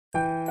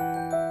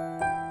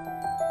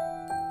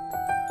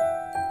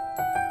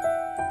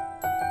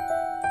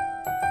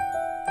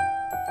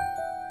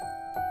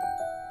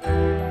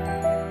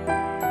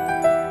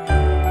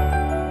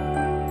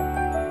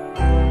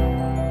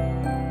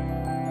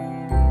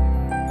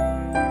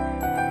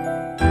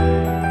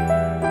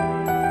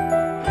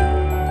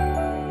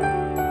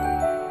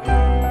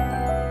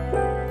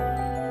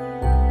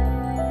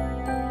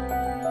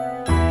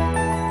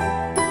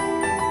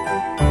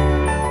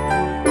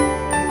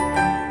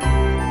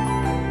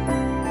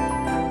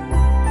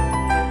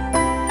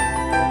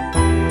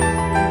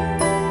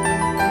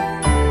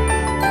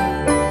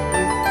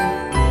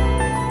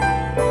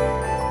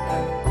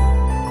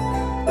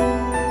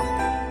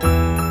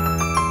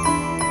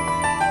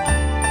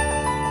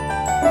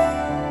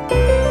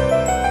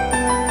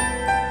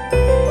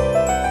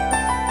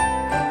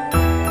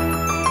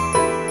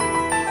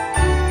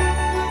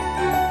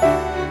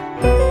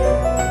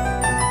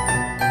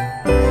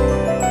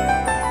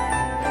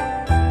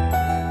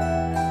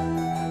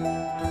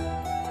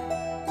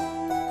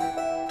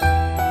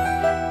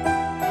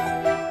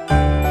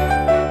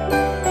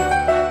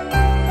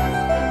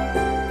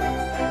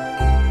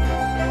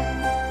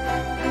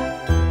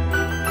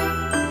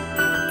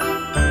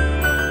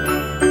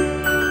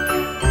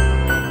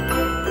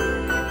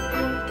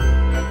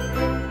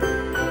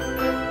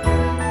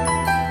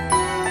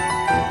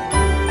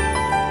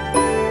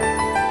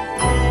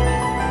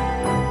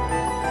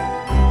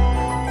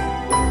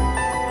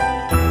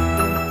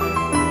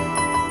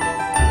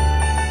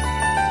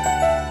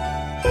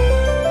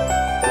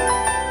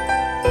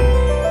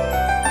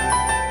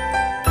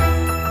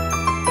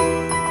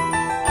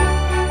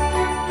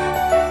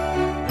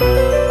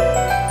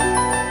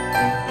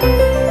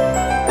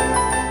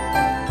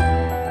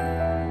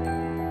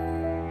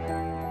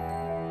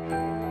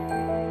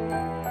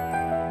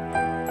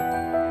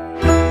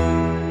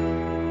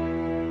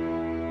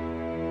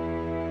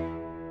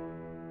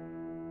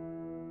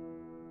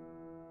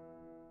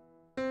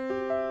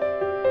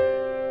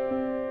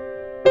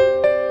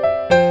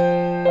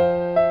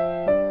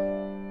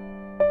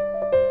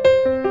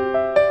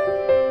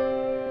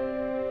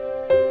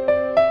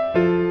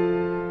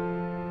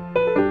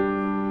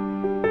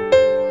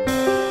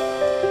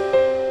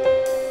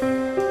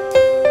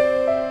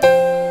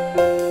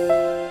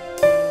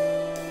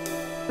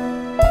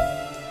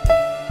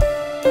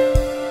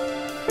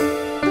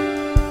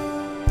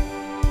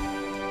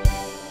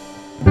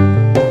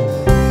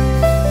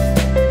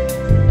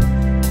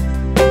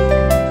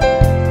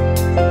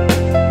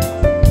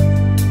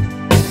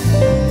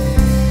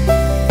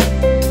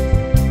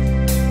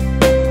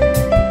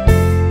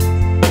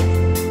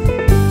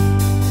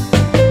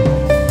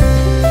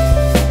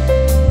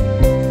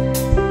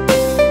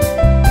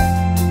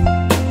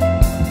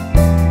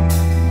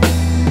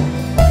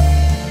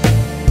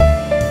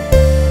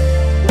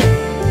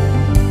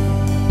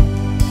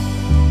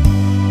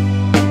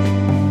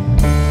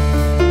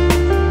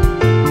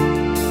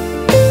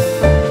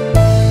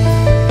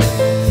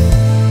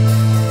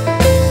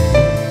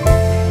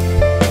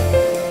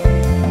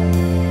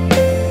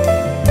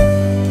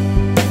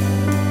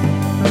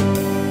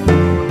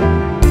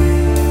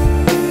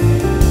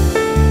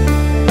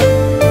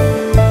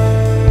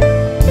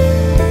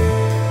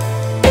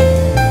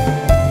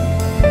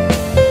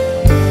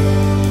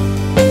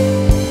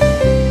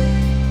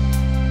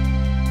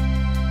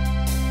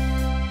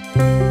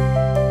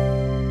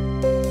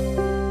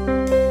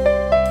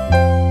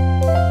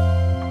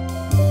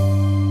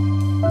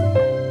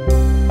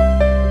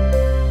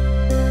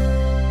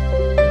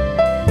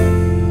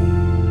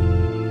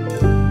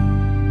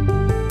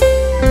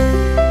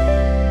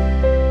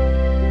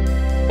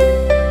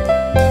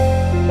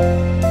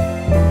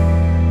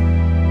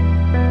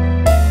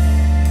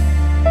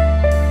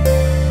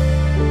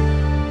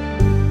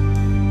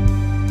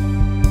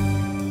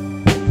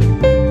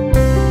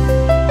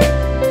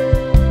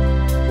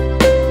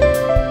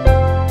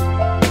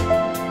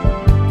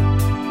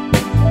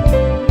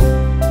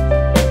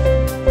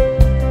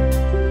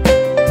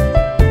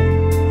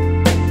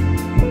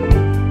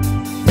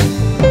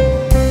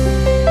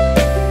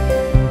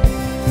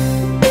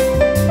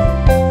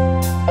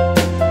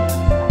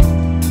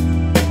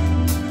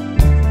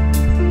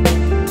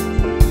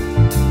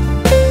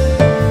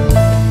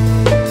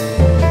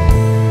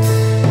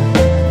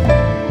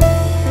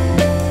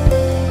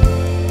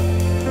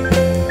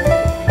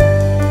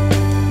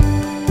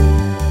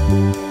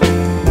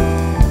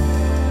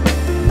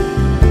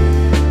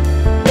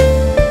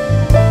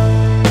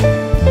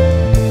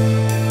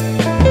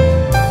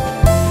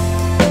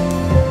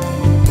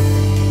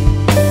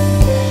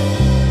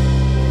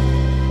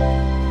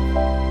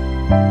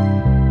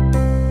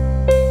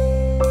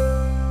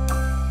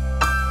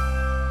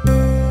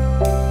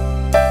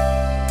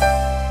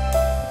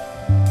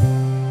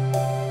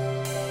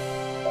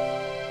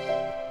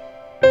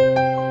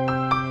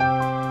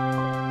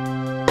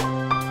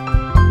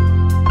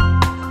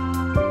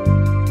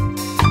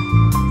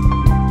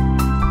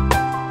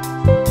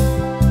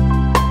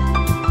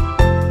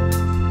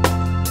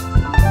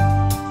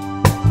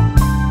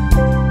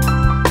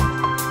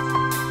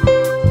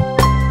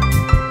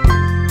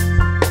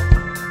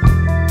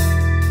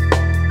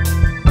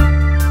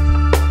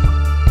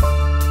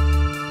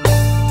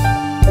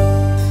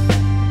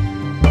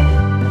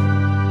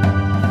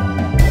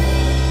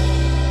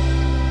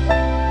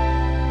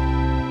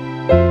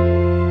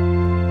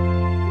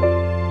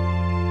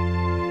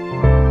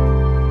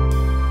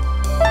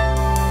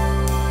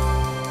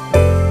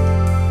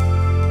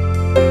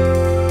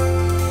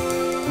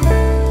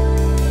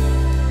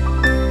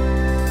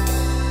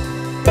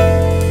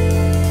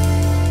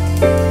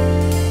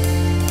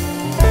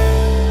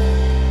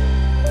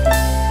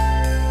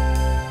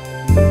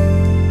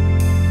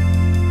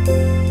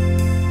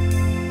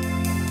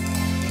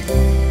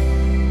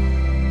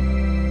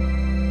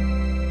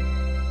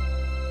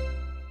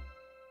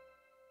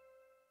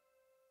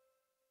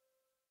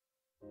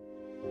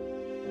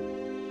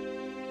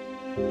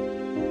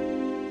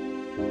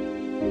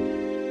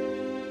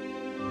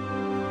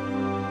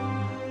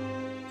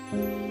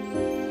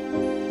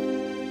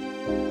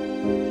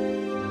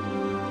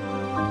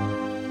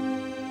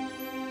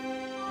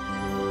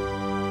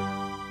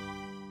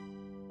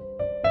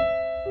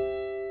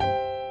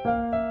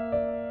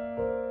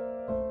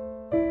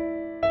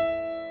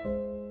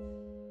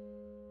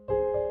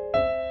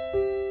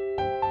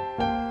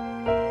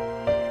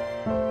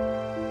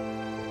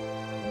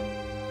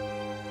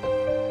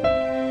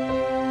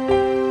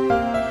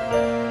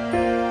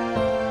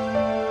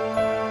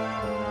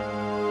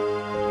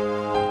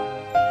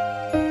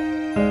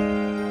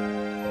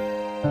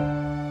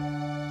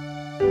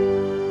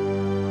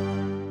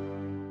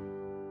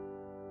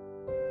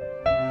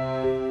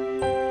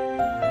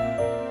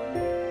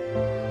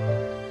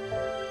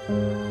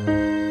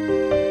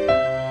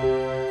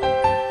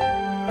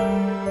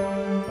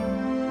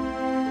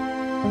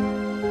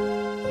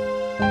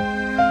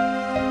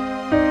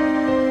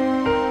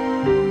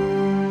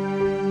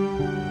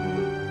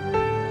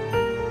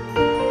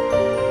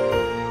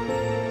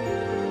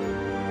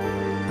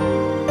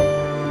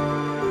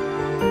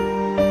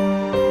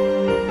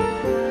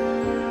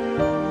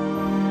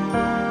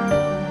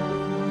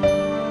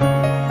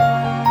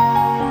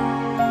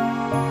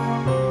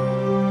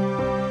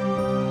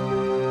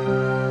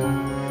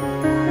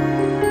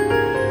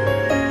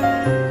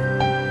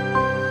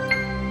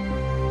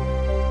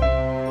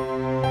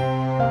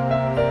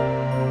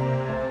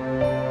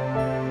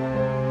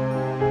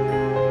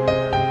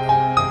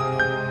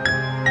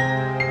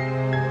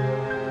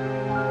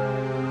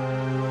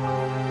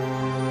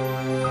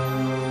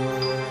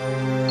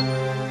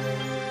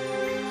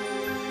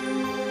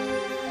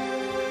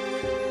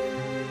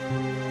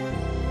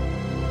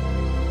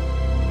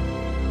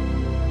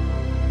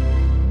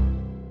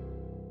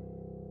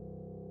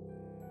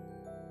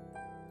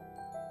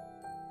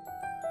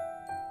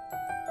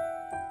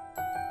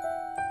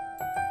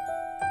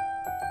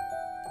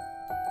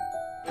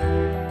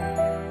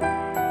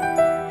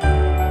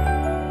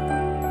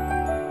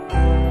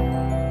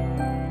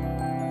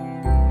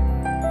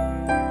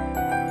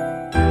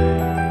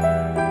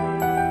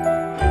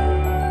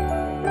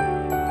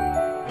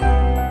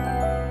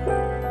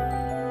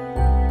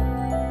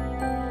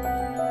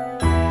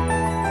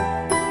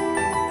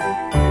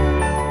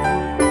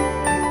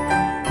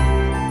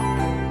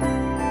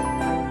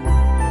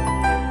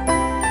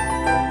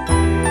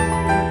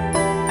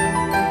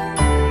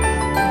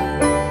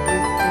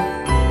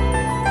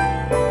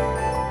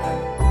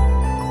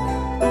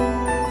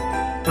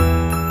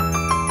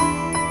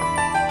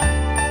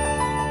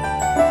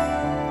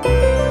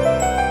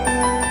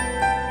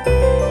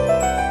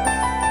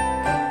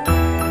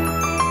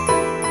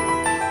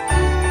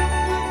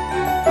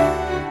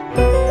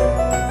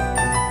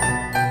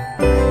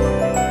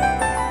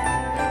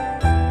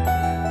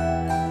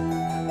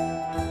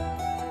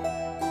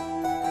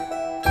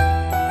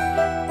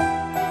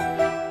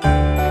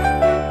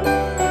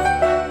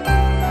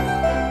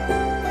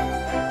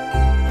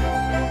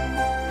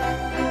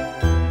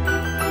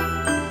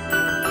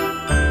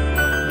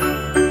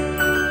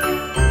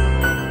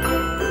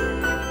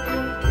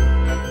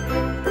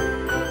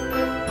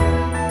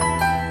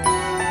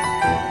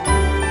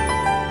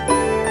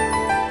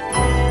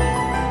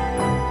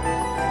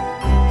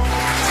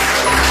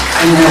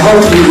And I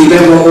hope you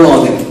remember all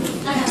of them.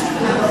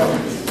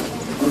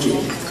 Okay.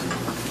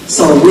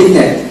 So with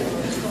that,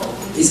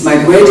 it's my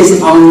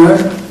greatest honor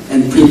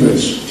and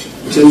privilege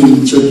to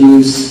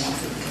introduce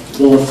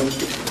both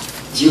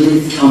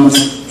Judith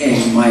Thomas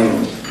and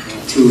Milo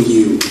to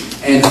you.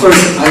 And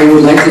first, I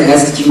would like to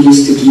ask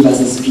Judith to give us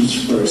a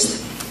speech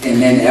first.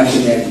 And then after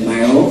that,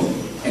 Milo.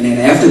 And then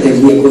after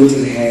that, we are going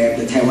to have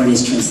the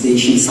Taiwanese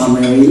translation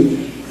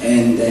summary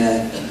and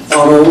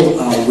follow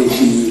with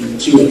the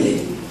Q&A.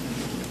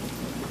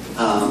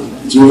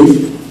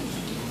 Judith?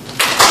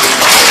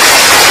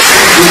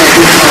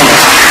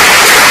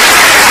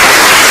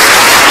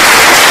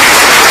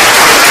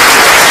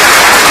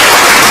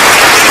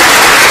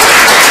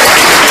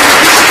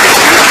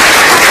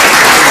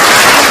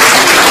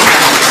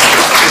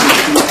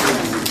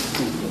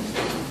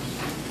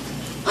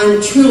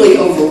 I'm truly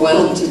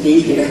overwhelmed to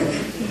be here.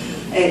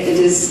 It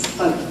is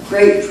a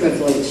great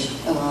privilege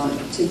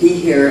to be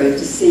here and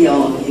to see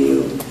all of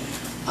you.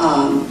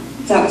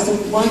 That was a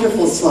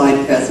wonderful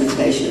slide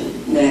presentation,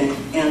 Nick,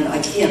 and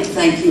I can't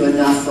thank you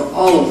enough for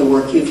all of the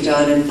work you've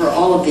done and for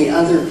all of the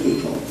other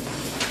people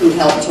who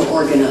helped to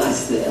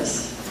organize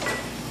this.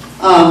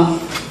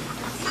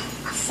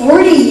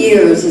 40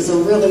 years is a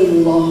really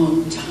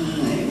long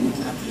time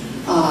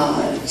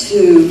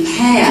to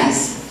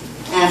pass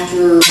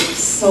after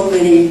so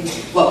many,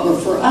 what were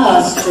for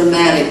us,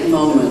 dramatic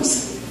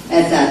moments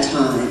at that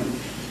time.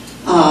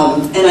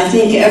 And I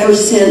think ever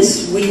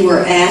since we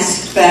were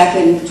asked back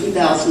in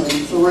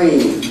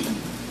 2003,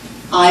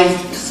 I've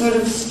sort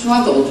of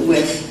struggled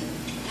with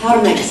how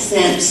to make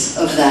sense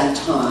of that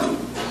time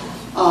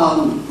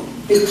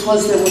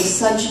because there was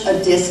such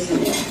a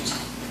disconnect.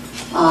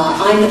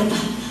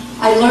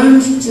 I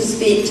learned to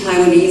speak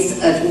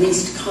Taiwanese, at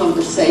least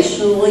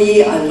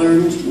conversationally. I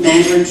learned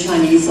Mandarin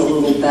Chinese a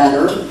little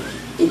better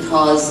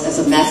because as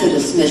a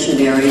Methodist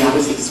missionary, I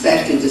was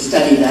expected to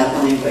study that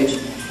language.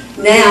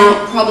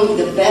 Now, probably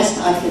the best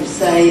I can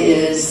say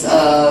is,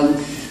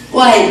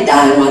 Wai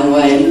Taiwan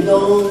Wai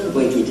Long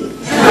Wikidi.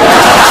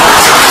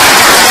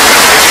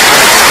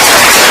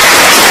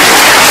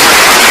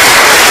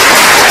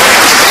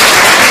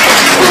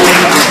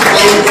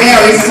 I'm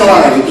very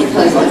sorry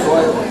because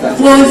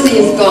fluency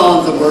is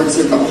gone, the words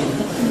are gone.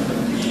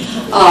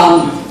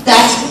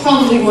 That's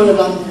probably one of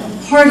the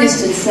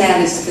hardest and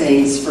saddest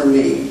things for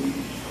me,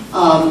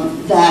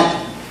 that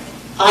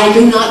I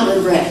do not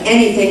regret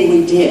anything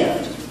we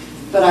did,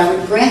 but I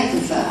regret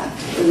the fact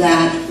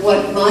that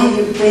what might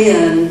have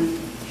been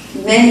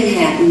many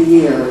happy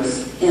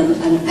years in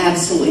an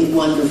absolutely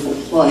wonderful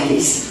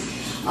place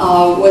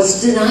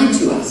was denied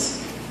to us.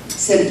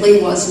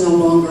 Simply was no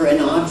longer an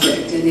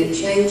object, and it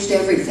changed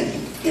everything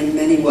in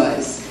many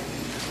ways.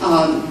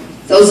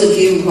 Those of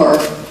you who are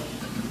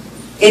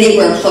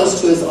anywhere close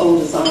to as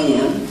old as I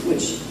am,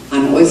 which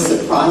I'm always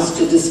surprised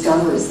to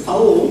discover is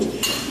old,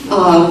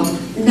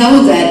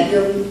 know that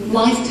your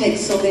life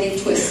takes so many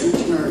twists and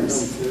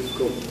turns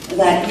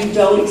that you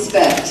don't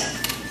expect,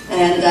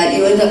 and that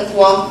you end up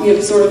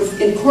sort of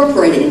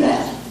incorporating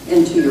that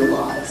into your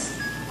lives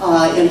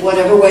in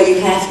whatever way you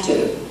have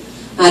to.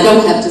 I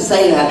don't have to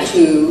say that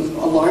to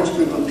a large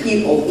group of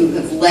people who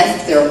have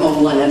left their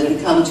homeland and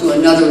come to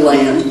another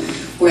land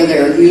where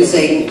they're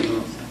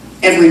using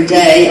every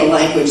day a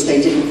language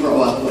they didn't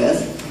grow up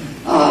with.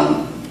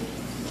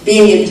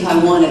 Being in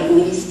Taiwan at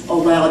least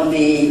allowed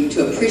me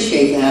to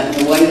appreciate that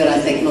in a way that I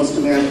think most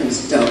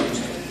Americans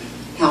don't.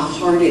 How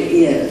hard it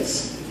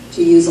is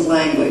to use a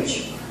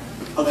language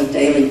on a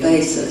daily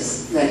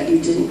basis that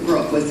you didn't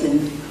grow up with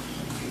and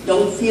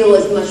don't feel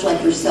as much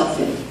like yourself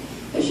in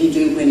as you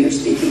do when you're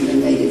speaking the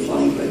native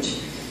language.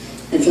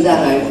 And for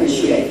that I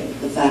appreciate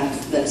the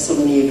fact that so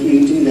many of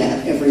you do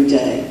that every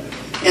day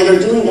and are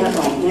doing that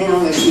right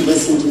now as you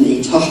listen to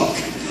me talk.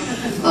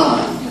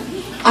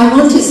 I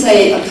want to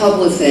say a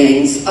couple of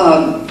things.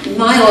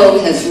 Milo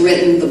has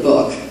written the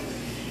book,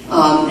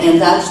 and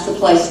that's the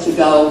place to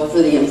go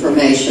for the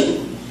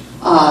information.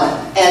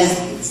 As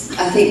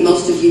I think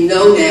most of you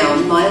know now,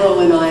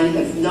 Milo and I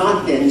have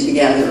not been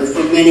together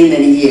for many,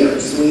 many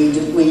years. We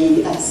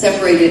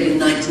separated in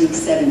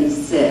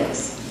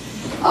 1976,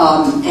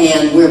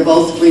 and we're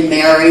both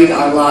remarried.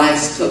 Our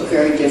lives took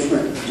very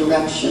different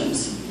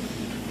directions.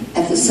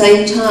 At the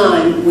same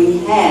time, we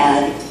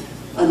had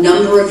a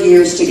number of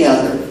years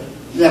together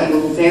that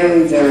were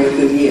very, very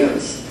good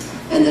years.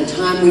 And the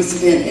time we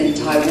spent in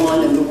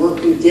Taiwan and the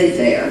work we did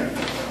there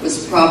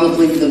was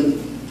probably the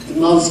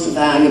most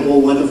valuable,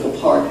 wonderful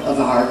part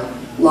of our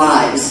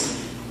lives.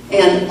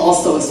 And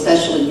also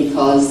especially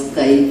because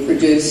they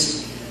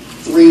produced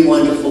 3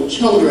 wonderful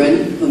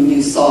children whom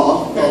you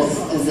saw,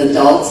 both as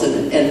adults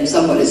and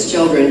somewhat as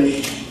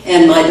children.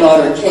 And my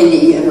daughter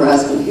Katie and her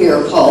husband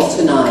here, Paul,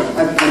 tonight.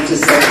 I'm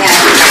just so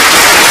happy.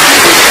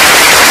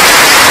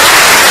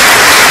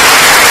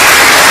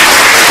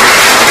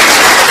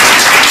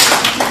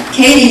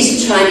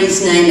 Katie's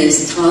Chinese name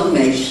is Tang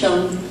Mei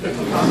Sheng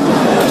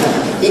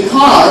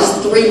because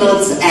 3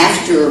 months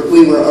after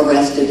we were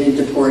arrested and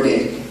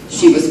deported,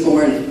 she was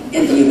born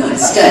in the United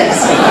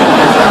States.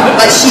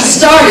 But she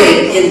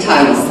started in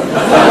Taiwan.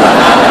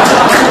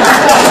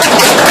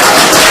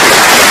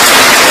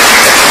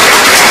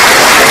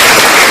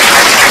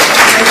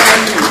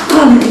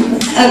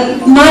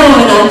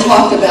 Milo and I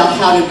talked about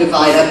how to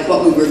divide up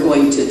what we were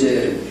going to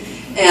do.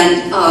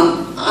 And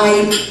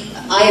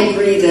I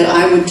agreed that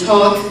I would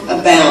talk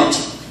about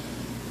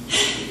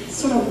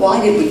sort of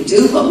why did we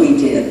do what we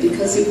did,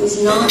 because it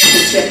was not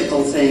the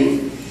typical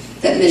thing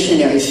that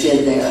missionaries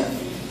did there.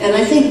 And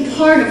I think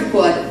part of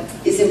what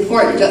is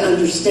important to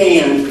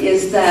understand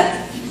is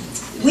that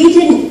we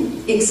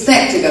didn't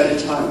expect to go to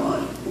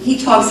Taiwan. He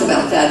talks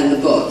about that in the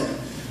book.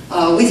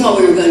 We thought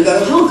we were going to go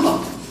to Hong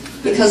Kong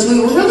because we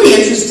were really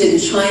interested in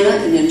China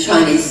and in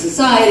Chinese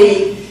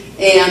society,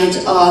 and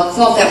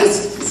thought that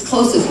was as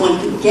close as one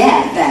could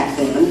get back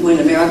then, when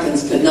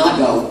Americans could not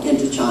go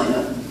into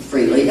China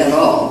freely at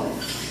all.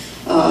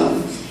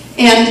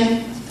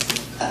 And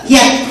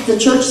yet the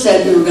church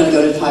said we were going to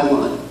go to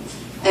Taiwan.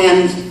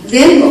 And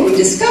then what we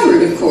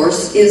discovered, of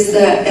course, is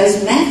that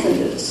as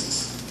Methodists,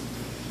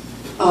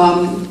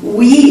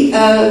 we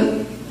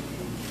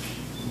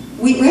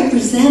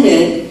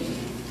represented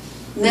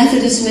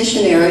Methodist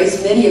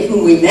missionaries, many of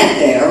whom we met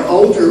there,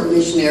 older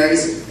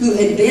missionaries who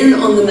had been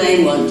on the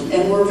mainland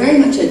and were very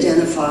much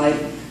identified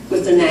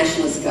with the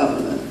nationalist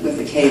government, with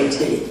the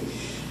KOT.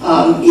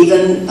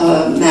 Even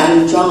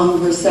Madame Zhang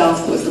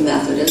herself was a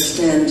Methodist,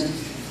 and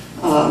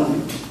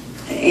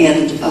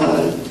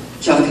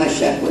Chiang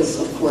Kai-shek was,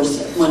 of course,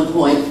 at one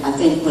point, I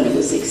think when it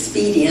was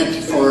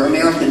expedient for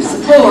American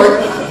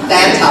support,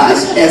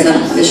 baptized as a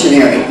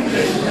missionary.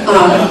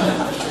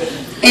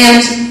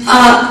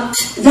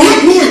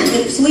 That meant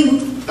that as we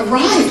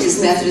arrived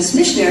as Methodist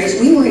missionaries,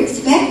 we were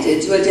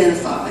expected to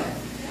identify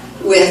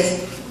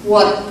with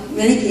what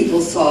many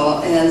people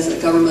saw as a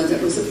government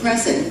that was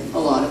oppressing a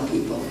lot of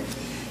people.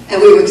 And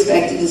we were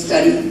expected to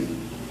study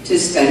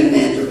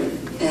Mandarin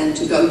and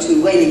to go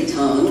to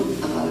Weilitang,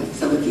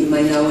 some of you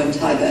may know in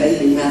Taipei,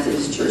 the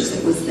Methodist church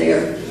that was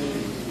there.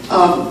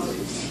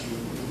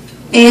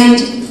 And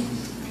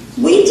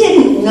we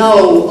didn't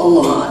know a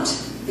lot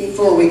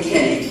before we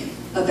came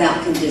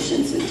about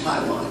conditions in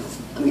Taiwan.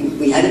 I mean,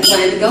 we hadn't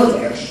planned to go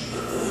there.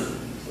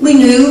 We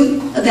knew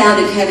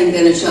about it having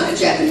been a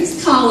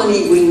Japanese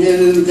colony. We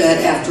knew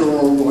that after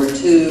World War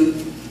II,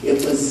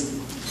 it was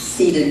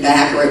ceded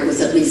back, or it was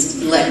at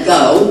least let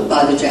go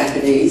by the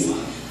Japanese.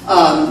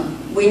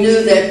 We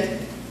knew that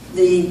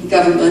the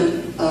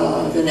government,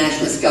 the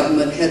nationalist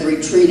government, had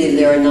retreated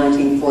there in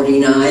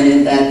 1949,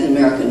 and that the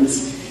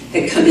Americans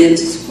had come in to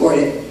support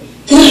it.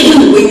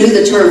 We knew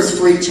the terms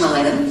free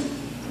China,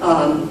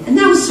 and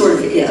that was sort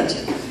of it.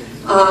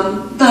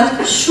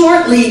 But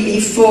shortly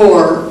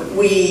before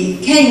we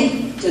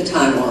came to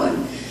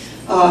Taiwan,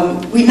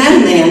 we met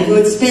a man who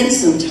had spent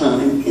some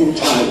time in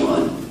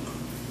Taiwan,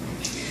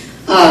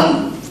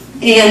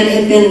 and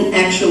had been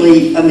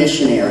actually a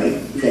missionary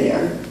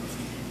there.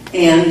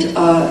 And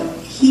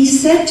he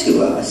said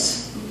to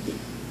us,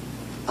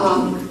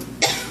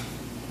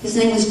 his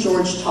name was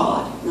George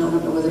Todd, and I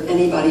don't know whether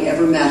anybody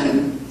ever met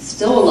him,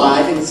 still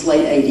alive in his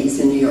late 80s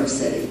in New York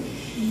City.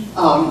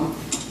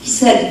 He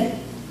said,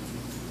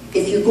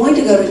 if you're going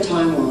to go to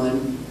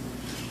Taiwan,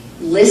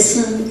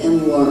 listen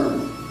and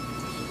learn.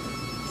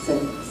 He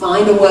said,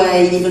 find a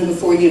way, even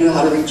before you know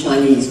how to read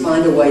Chinese,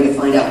 find a way to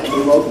find out what the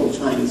local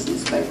Chinese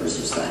newspapers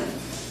are saying,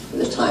 or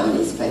the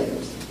Taiwanese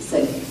papers. He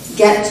said,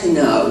 get to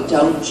know,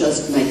 don't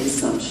just make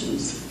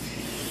assumptions.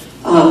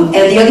 And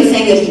the other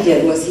thing that he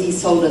did was he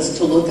told us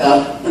to look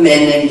up a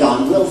man named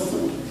Don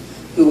Wilson,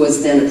 who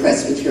was then a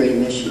Presbyterian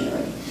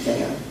missionary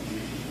there.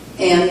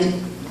 And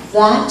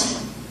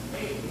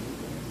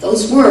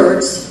those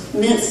words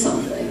meant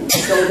something,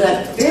 so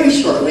that very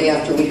shortly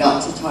after we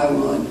got to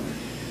Taiwan,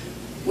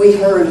 we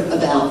heard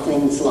about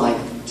things like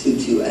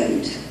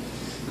 228.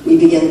 We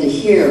began to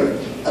hear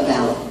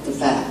about the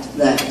fact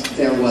that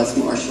there was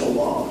martial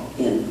law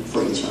in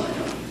free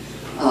China,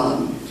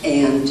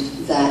 and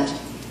that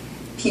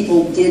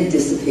people did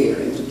disappear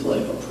into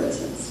political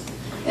prisons,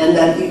 and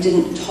that you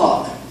didn't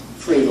talk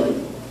freely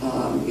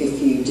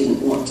if you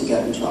didn't want to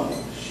get in trouble.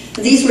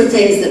 These were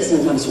things that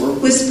sometimes were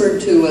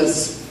whispered to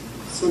us,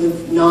 sort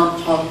of not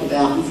talked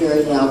about in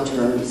very loud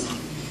terms,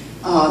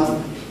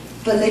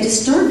 but they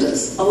disturbed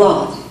us a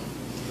lot.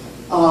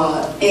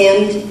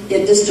 And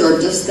it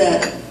disturbed us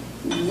that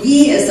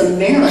we as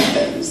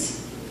Americans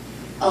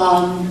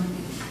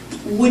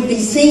would be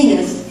seen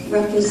as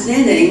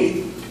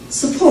representing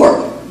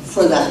support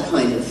for that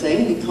kind of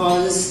thing,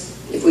 because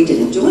if we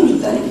didn't do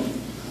anything,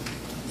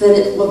 then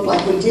it looked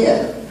like we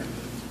did.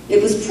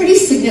 It was pretty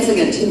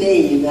significant to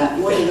me that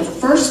one of the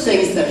first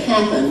things that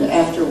happened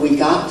after we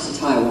got to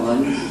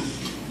Taiwan,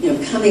 you know,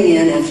 coming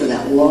in after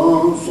that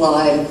long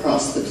flight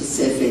across the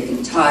Pacific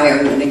and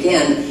tired, and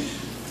again,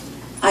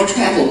 I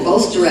traveled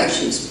both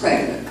directions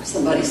pregnant.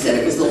 Somebody said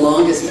it was the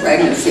longest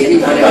pregnancy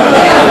anyone ever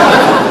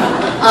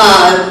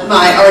had.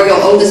 Our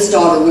oldest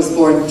daughter was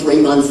born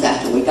 3 months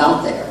after we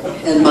got there.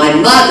 And my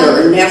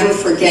mother never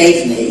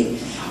forgave me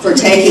for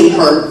taking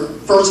her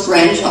first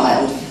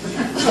grandchild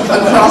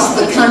across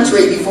the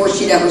country before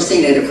she'd ever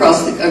seen it,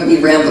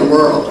 around the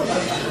world.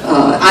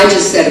 I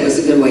just said it was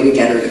a good way to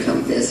get her to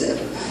come visit.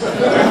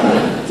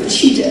 But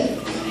she did.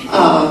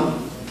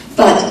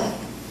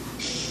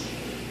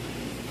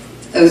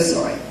 Oh,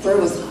 sorry. Where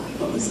was I?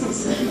 What was I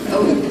saying?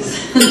 Oh, yes.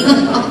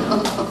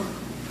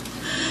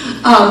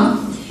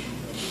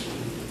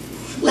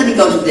 Let me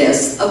go to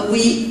this.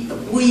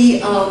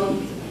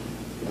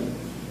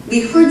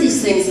 We heard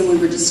these things and we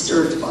were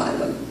disturbed by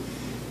them.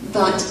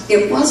 But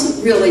it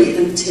wasn't really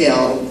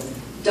until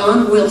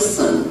Don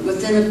Wilson,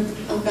 within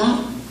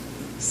about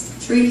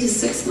 3 to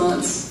 6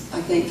 months,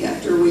 I think,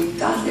 after we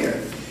got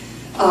there,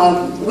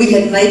 we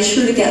had made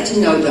sure to get to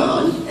know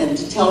Don and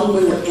to tell him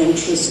we were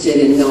interested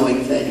in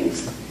knowing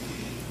things.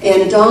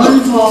 And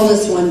Don called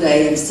us one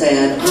day and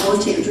said, I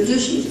want to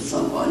introduce you to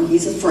someone.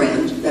 He's a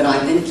friend that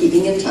I've been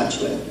keeping in touch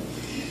with.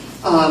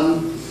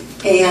 I'm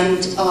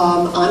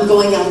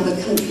going out of the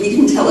country. He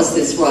didn't tell us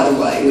this right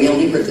away. We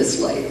only heard this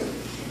later.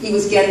 He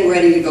was getting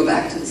ready to go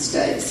back to the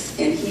States,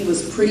 and he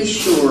was pretty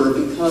sure,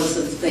 because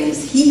of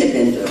things he had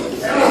been doing,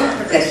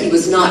 that he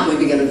was not going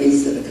to get a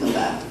visa to come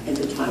back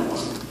into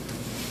Taiwan.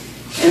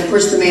 And of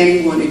course, the man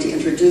he wanted to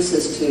introduce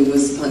us to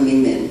was Peng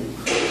Ming-Min,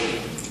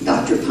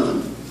 Dr.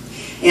 Peng.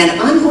 And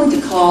I'm going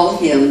to call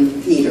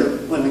him Peter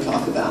when I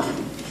talk about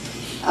him,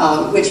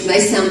 which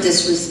may sound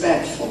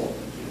disrespectful,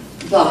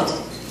 but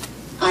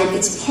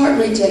it's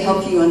partly to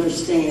help you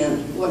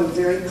understand what a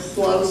very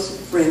close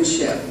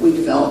friendship we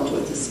developed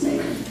with this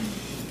man.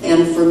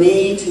 And for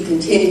me to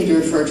continue to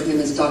refer to him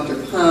as Dr.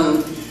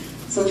 Peng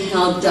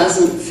somehow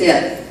doesn't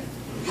fit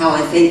how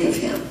I think of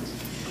him.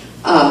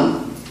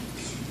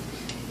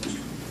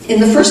 In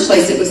the first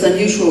place, it was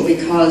unusual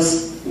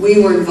because we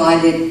were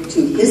invited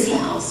to his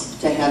house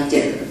to have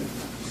dinner,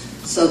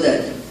 so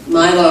that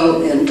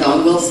Milo and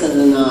Don Wilson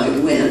and I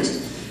went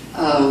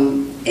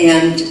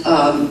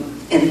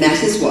and met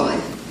his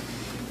wife,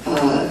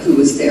 who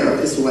was there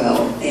as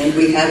well, and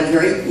we had a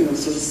very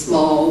sort of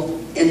small,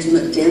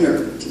 intimate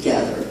dinner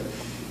together.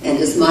 And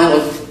as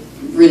Milo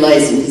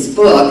relays in his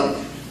book,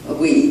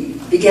 we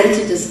began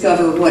to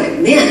discover what it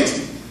meant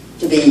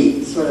to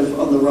be sort of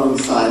on the wrong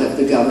side of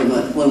the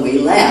government when we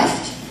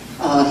left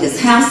his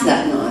house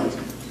that night,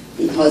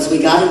 because we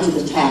got into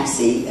the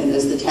taxi, and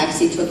as the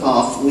taxi took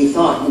off, we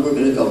thought we were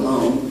going to go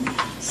home.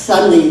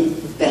 Suddenly,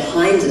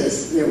 behind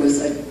us, there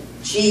was a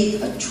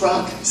Jeep, a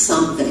truck,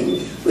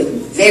 something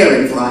with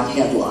very bright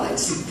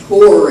headlights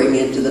pouring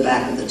into the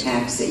back of the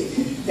taxi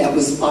that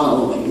was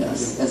following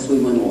us as we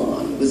went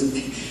along. It was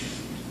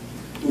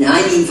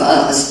naive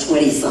us,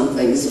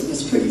 20-somethings. It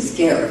was pretty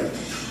scary.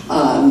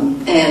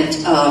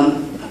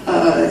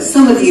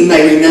 Some of you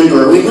may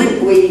remember, we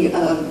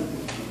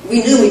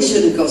knew we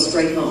shouldn't go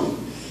straight home.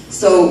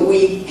 So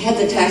we had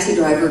the taxi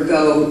driver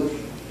go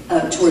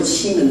towards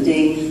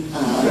Ximending.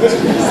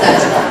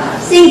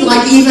 Seemed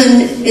like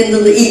even in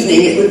the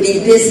evening it would be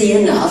busy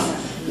enough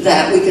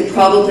that we could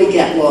probably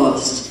get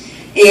lost.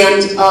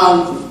 And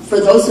for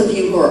those of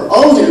you who are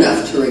old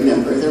enough to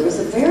remember, there was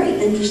a very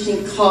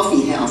interesting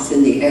coffee house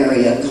in the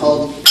area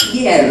called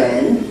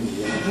Irvine.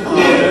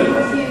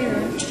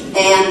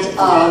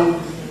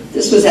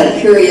 This was at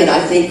a period,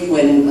 I think,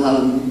 when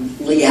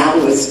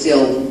Liao was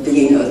still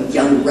being a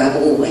young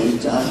rebel, and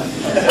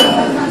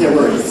there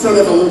were sort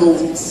of a little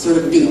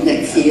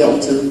beatnik feel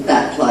to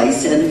that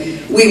place.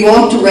 And we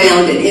walked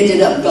around and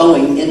ended up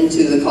going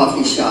into the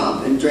coffee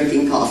shop and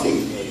drinking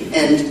coffee,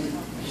 and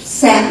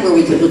sat where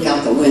we could look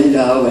out the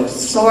window and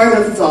sort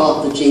of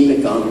thought the Jeep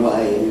had gone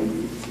away.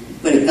 And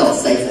when it felt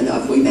safe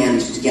enough, we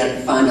managed to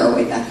find our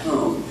way back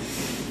home.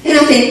 And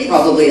I think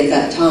probably at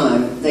that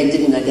time they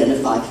didn't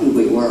identify who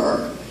we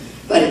were.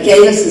 But it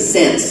gave us a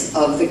sense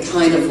of the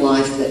kind of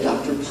life that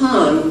Dr.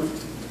 Peng,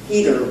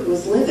 Peter,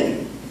 was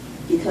living,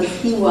 because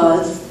he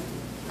was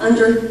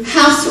under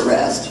house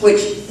arrest,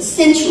 which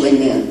essentially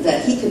meant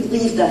that he could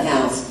leave the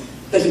house,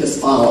 but he was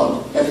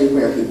followed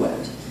everywhere he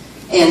went.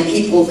 And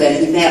people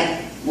that he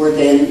met were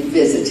then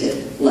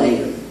visited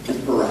later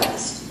and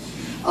harassed,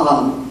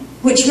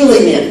 which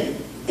really meant,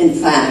 in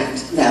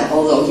fact, that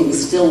although he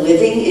was still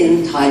living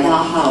in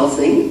Taida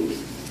housing,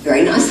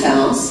 very nice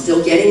house,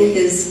 still getting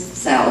his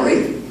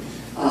salary,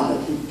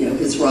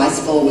 his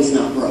rice bowl was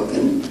not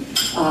broken.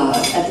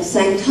 At the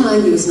same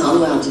time, he was not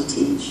allowed to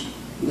teach.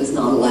 He was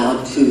not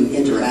allowed to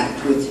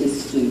interact with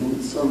his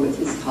students or with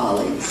his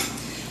colleagues.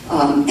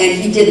 And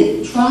he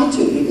didn't try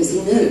to, because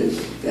he knew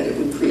that it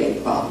would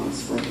create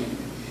problems for him.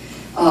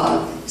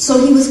 So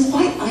he was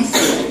quite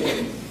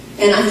isolated.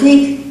 And I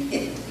think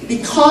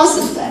because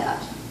of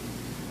that,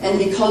 and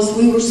because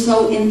we were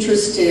so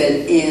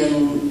interested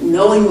in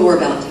knowing more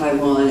about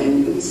Taiwan,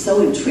 and it was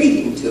so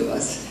intriguing to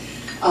us,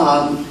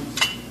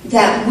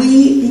 that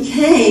we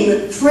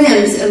became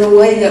friends in a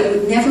way that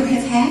would never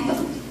have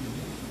happened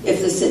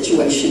if the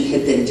situation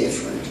had been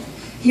different.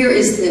 Here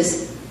is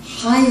this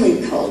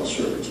highly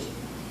cultured,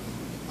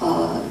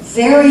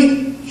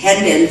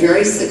 had been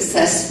very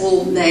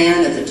successful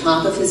man at the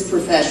top of his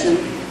profession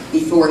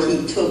before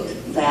he took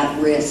that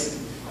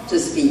risk to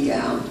speak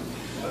out.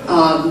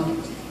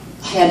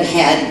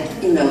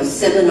 Had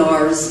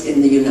seminars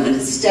in the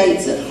United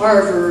States at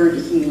Harvard.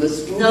 He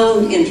was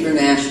known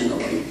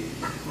internationally.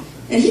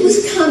 And he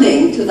was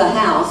coming to the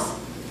house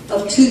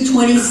of two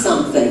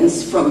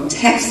 20-somethings from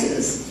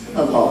Texas,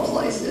 of all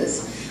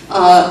places,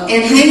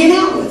 and hanging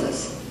out with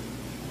us.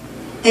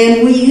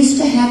 And we used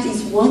to have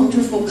these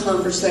wonderful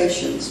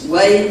conversations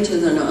way into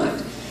the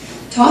night,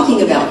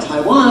 talking about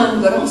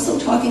Taiwan, but also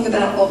talking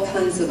about all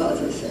kinds of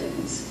other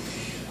things.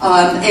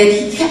 And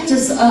he kept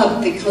us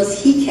up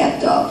because he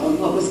kept up on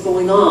what was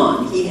going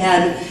on. He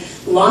had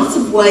lots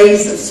of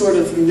ways of sort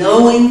of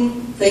knowing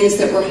things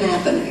that were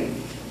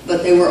happening,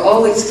 but they were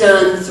always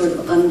done sort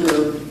of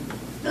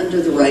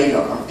under the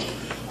radar.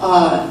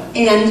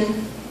 And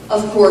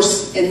of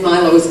course, and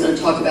Milo is going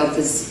to talk about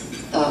this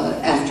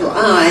after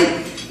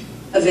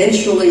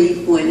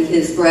eventually when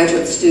his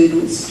graduate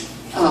students,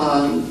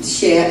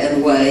 Xie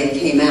and Wei,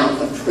 came out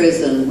of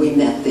prison, we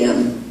met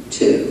them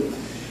too.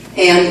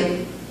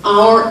 And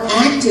our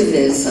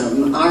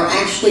activism, our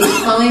actually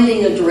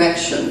finding a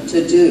direction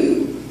to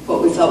do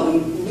what we felt we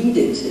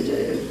needed to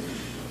do,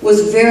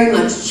 was very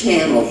much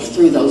channeled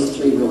through those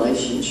three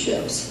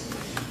relationships.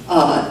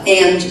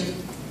 And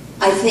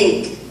I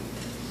think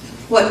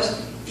what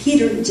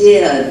Peter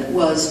did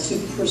was to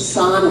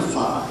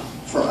personify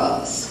for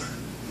us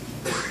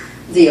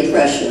the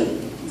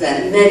oppression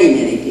that many,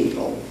 many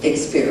people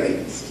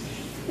experienced.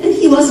 And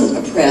he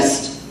wasn't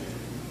oppressed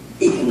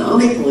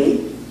economically.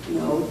 You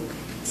know,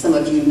 some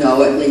of you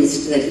know at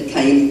least that he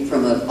came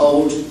from an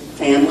old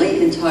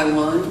family in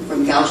Taiwan,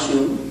 from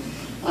Kaohsiung,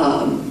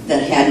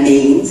 that had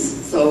means.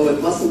 So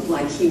it wasn't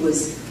like he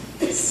was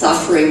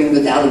suffering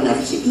without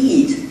enough to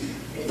eat,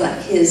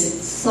 but his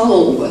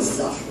soul was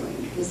suffering,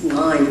 his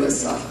mind was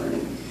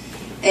suffering.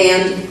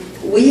 And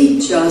we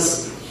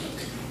just,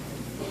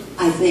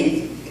 I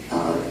think,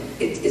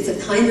 it's a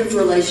kind of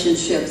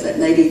relationship that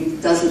maybe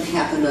doesn't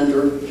happen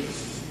under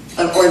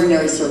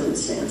ordinary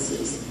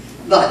circumstances.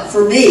 But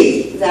for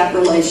me, that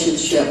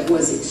relationship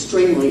was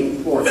extremely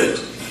important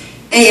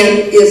and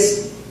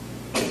is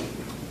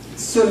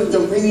sort of the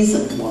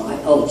reason why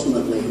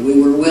ultimately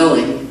we were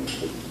willing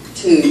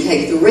to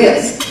take the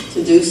risk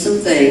to do some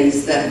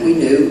things that we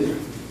knew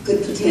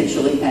could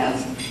potentially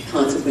have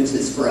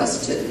consequences for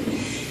us too.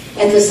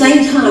 At the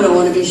same time, I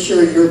want to be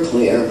sure you're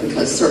clear,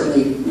 because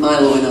certainly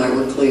Milo and I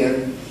were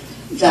clear,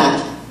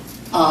 that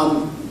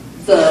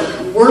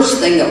the worst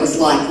thing that was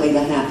likely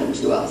to happen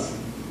to us,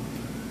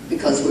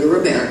 because we were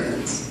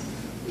Americans,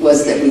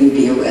 was that we would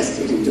be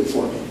arrested and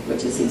deported,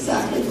 which is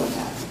exactly what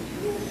happened.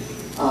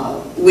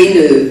 We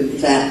knew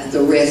that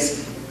the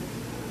risk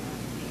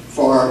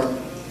for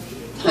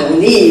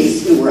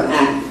Taiwanese who were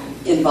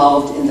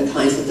involved in the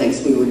kinds of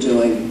things we were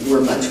doing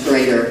were much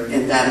greater,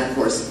 and that, of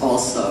course,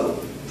 also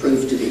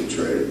proved to be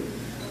true,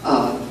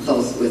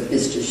 both with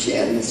Mr. Xie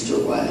and Mr.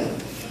 Wei.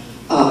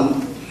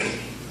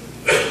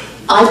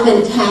 I've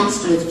been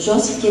tasked with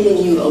just giving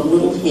you a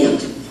little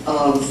hint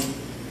of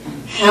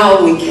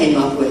how we came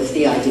up with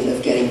the idea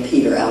of getting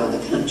Peter out of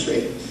the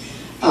country,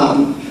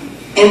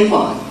 and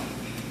why.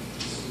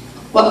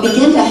 What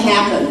began to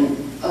happen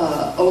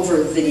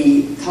over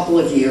the couple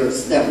of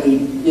years that we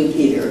knew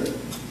Peter,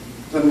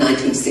 from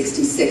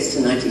 1966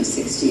 to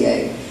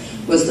 1968,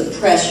 was the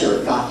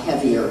pressure got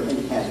heavier and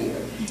heavier.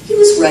 He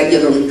was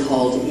regularly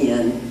called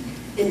in,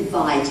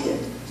 invited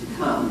to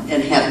come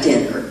and have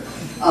dinner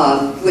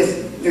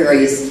with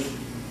various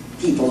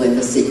people in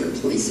the secret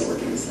police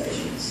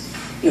organizations.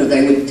 You know,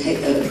 they would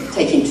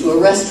take him to a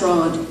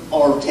restaurant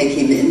or take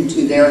him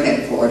into their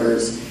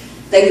headquarters.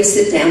 They would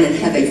sit down and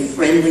have a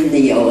friendly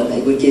meal, and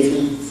they would give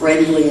him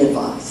friendly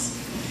advice.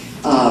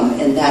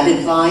 And that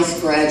advice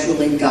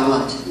gradually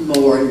got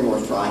more and more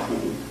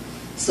frightening,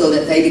 so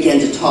that they began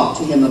to talk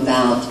to him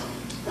about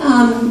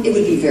it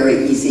would be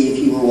very easy if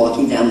you were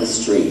walking down the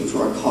street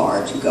for a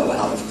car to go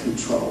out of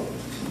control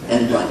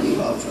and run you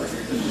over.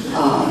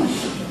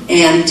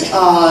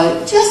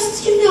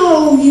 Just, you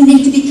know, you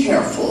need to be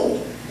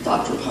careful,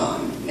 Dr.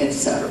 Peng,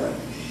 etc.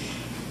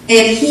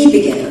 And he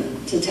began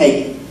to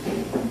take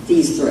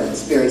these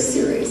threats very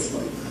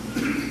seriously.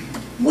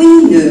 We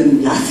knew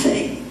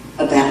nothing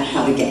about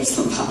how to get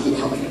somebody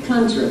out of the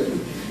country.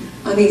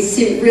 I mean,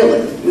 see,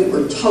 really, we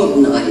were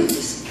total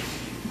naives.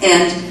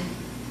 And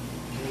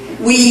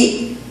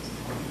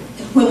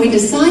when we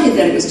decided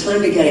that it was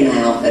time to get him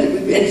out,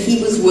 and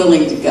he was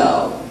willing to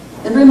go,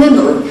 and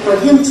remember, for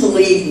him to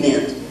leave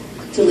meant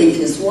to leave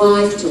his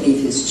wife, to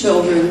leave his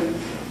children,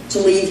 to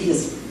leave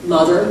his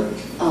mother,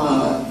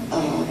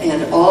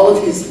 and all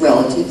of his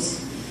relatives,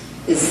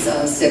 his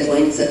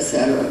siblings,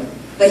 etc.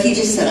 But he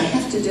just said, I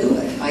have to do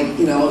it.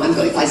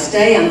 If I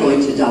stay, I'm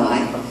going to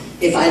die.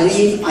 If I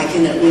leave, I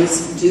can at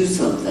least do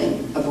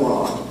something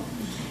abroad.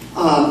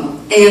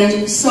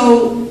 And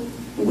so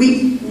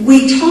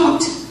we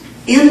talked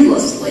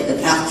endlessly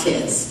about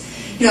this.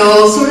 You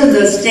know, sort of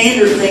the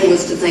standard thing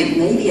was to think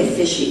maybe a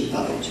fishing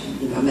boat.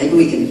 You know, maybe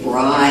we can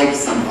bribe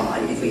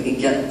somebody if we can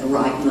get the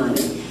right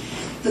money.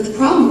 But the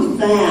problem with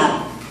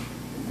that,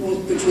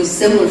 which was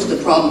similar to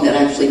the problem that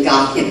actually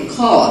got him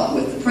caught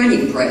with the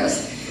printing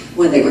press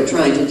when they were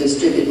trying to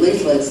distribute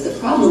leaflets, the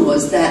problem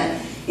was that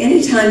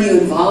anytime you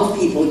involve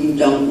people you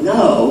don't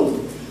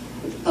know,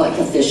 like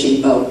a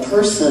fishing boat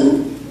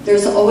person,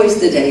 there's always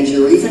the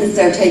danger, even if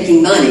they're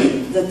taking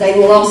money, that they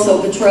will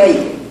also betray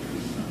you.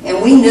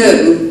 And we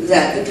knew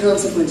that the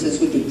consequences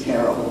would be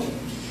terrible.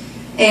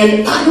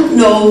 And I don't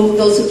know,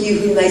 those of you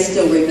who may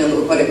still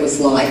remember what it was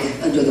like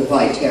under the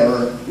White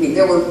Terror. I mean,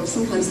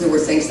 sometimes there were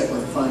things that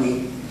were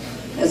funny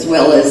as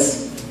well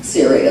as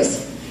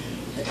serious.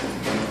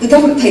 The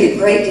government paid a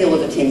great deal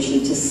of attention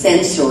to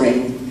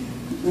censoring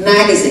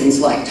magazines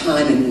like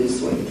Time and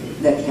Newsweek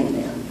that came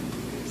in,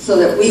 so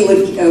that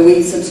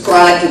we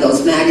subscribed to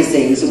those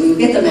magazines, and we would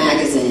get the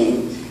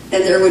magazine,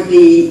 and there would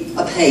be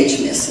a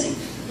page missing,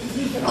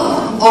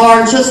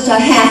 or just a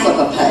half of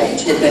a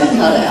page had been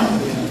cut out.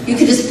 You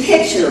could just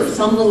picture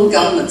some little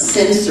government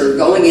censor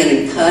going in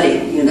and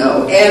cutting,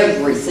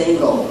 every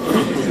single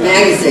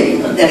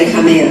magazine that had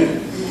come in.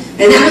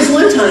 And that was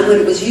one time when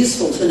it was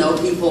useful to know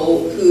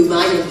people who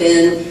might have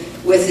been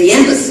with the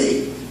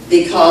embassy,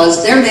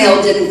 because their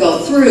mail didn't go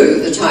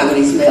through the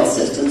Taiwanese mail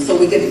system. So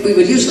we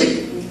would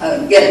usually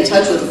get in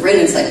touch with a friend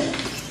and say,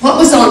 what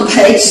was on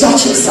page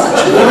such and such?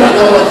 We didn't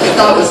know what they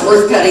thought was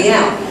worth cutting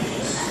out.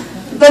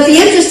 But the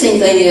interesting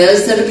thing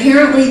is that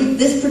apparently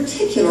this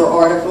particular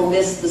article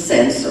missed the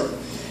censor.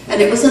 And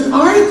it was an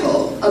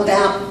article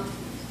about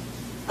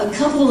a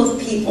couple of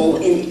people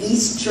in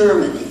East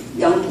Germany,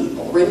 young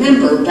people.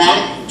 Remember,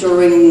 back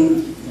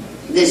during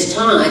this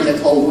time, the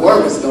Cold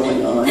War was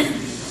going on.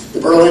 The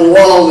Berlin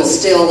Wall was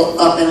still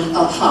up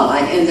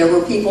high, and there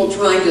were people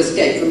trying to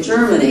escape from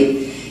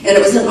Germany. And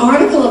it was an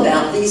article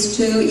about these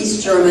two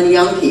East German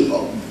young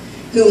people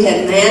who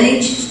had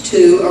managed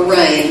to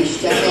arrange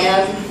to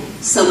have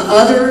some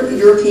other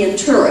European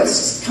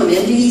tourists come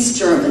into East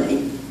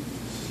Germany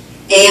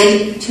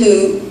and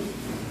to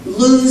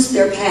lose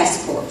their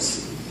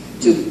passports,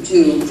 to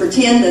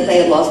pretend that they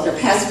had lost their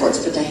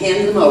passports, but to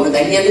hand them over.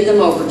 They handed them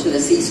over to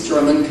this East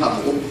German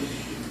couple.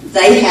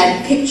 They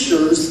had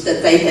pictures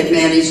that they had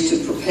managed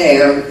to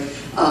prepare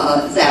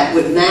that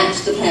would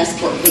match the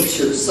passport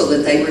pictures, so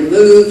that they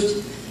removed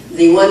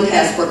the one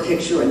passport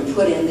picture and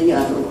put in the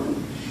other one.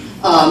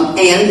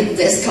 And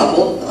this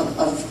couple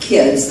of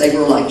kids, they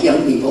were like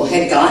young people,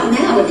 had gotten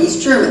out of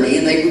East Germany,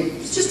 and it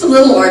was just a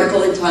little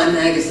article in Time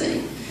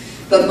magazine.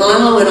 But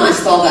Milo and I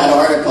saw that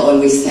article and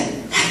we said,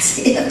 that's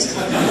it.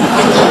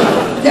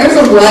 There's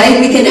a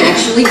way we can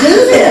actually do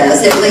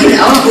this. We can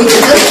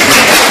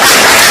just...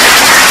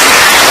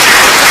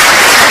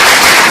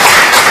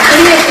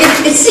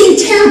 It seemed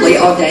terribly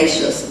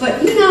audacious,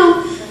 but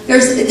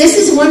this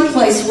is one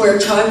place where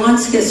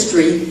Taiwan's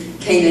history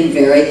came in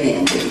very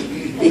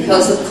handy.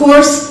 Because, of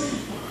course,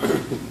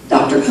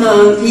 Dr.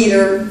 Peng,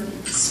 Peter,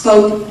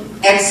 spoke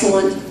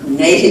excellent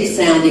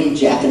native-sounding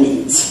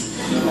Japanese.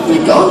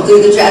 He'd gone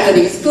through the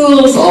Japanese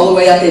schools all the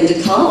way up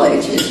into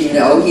college. As you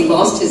know, he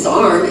lost his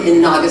arm in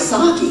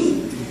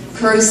Nagasaki,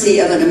 courtesy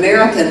of an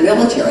American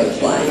military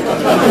plane,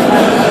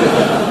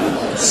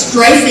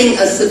 strafing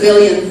a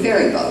civilian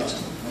ferry boat.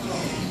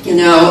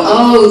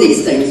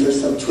 These things are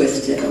so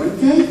twisted, aren't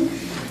they?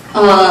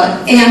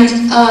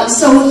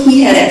 So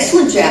he had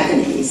excellent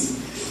Japanese.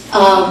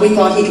 We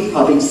thought he could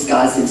probably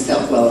disguise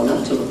himself well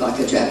enough to look like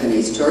a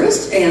Japanese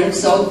tourist, and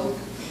so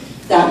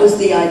that was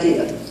the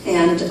idea.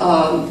 And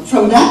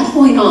from that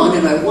point on,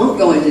 and I won't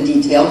go into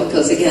detail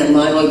because, again,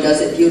 Milo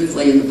does it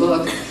beautifully in the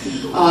book,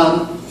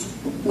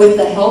 with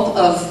the help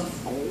of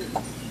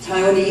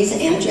Taiwanese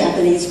and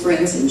Japanese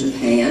friends in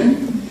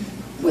Japan,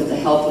 with the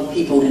help of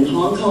people in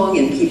Hong Kong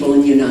and people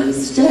in the United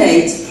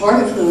States,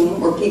 part of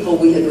whom were people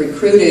we had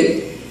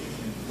recruited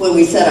when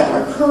we set up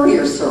our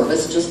courier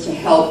service just to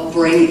help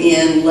bring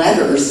in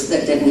letters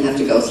that didn't have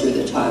to go through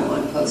the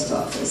Taiwan post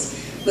office.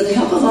 With the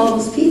help of all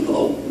those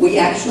people, we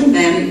actually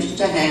managed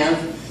to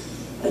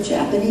have a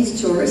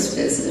Japanese tourist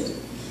visit,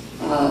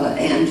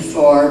 and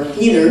for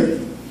Peter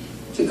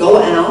to go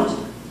out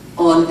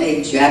on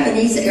a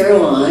Japanese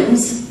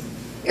Airlines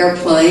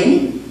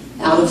airplane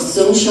out of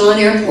Sunshan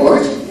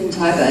Airport in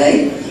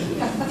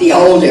Taipei, the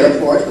old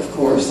airport, of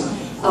course,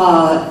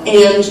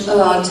 and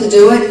to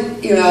do it,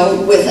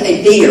 with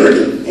a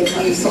beard. If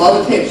you saw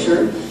the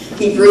picture,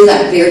 he grew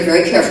that beard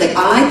very carefully.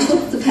 I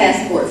took the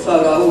passport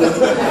photo with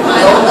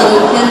my old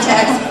little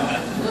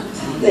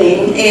Pentax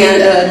thing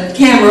and a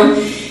camera,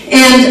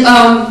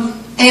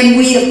 and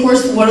we, of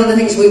course, one of the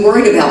things we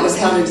worried about was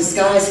how to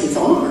disguise his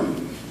arm,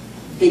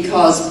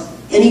 because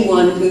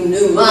anyone who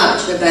knew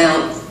much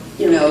about,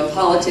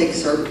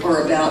 politics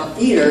or about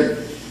theater,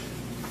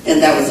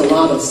 and that was a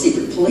lot of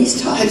secret police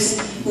types,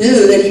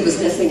 knew that he was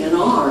missing an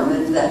arm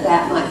and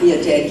that might be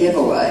a dead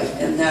giveaway.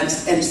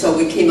 And so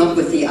we came up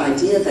with the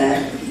idea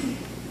that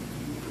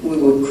we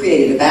would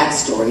create a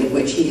backstory in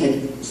which he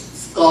had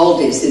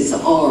scalded his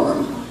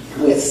arm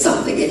with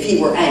something if he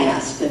were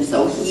asked. And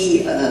so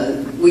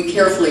we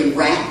carefully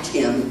wrapped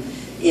him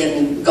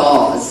in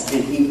gauze,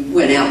 and he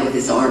went out with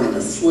his arm in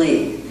a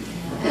sling.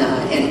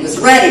 And he was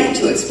ready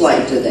to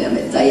explain to them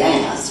if they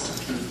asked.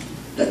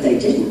 But they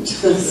didn't,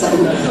 so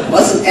it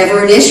wasn't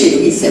ever an issue.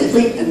 He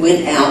simply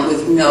went out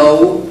with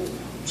no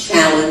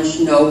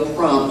challenge, no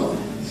problem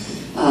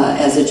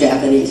as a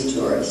Japanese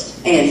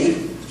tourist. And he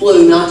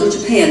flew not to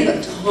Japan,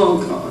 but to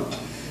Hong Kong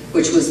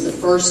which was the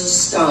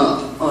first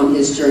stop on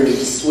his journey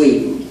to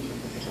Sweden.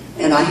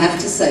 And I have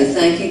to say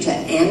thank you to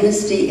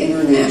Amnesty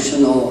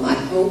International. I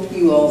hope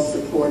you all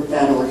support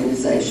that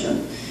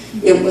organization.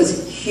 It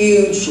was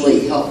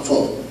hugely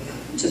helpful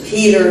to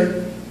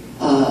Peter,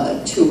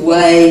 to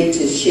Wei, to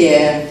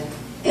Xie,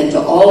 and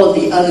to all of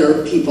the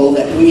other people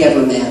that we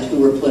ever met who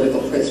were political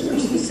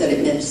prisoners, who said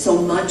it meant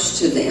so much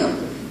to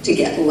them to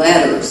get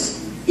letters,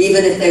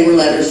 even if they were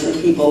letters from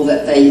people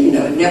that they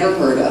had never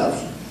heard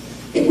of.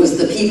 It was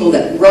the people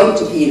that wrote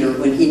to Peter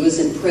when he was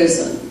in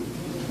prison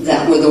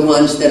that were the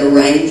ones that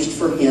arranged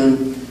for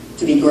him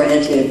to be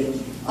granted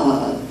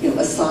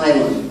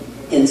asylum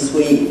in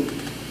Sweden.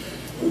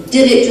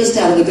 Did it just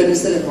out of the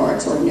goodness of their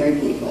hearts, ordinary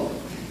people,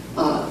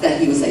 that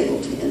he was able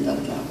to end up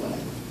that way.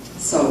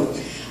 So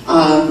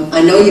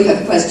I know you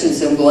have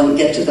questions, and we'll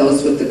get to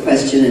those with the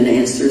question and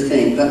answer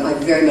thing, but I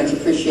very much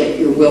appreciate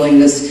your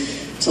willingness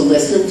to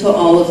listen to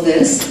all of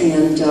this,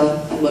 and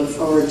I look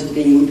forward to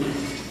being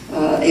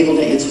able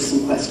to answer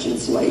some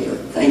questions later.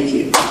 Thank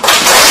you.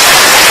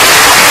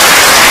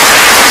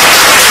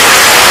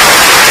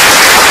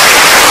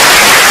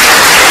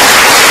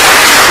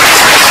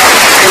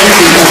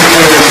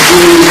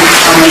 Thank you, Dr.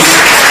 Thomas.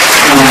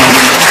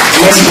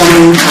 Next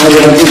one, I would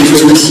like to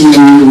introduce you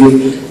with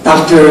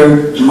Dr.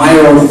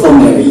 Milo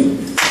Thornberry.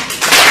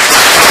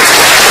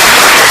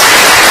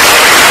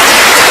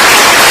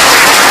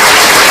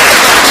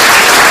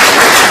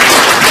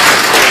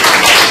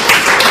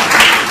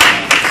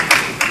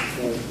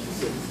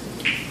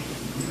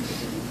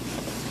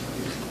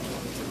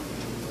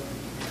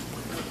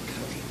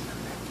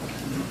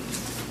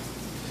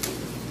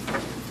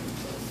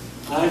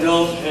 I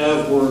don't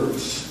have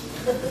words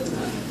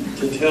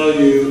to tell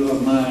you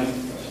of my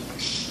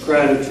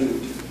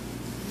gratitude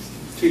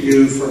to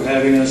you for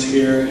having us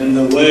here and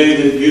the way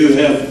that you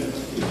have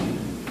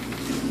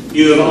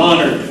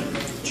honored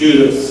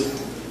Judith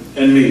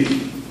and me.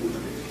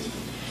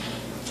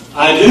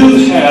 I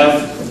do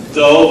have,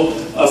 though,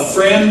 a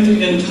friend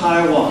in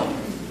Taiwan,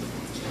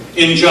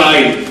 in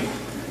Jai,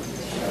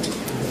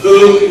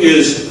 who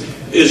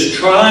is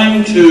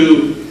trying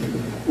to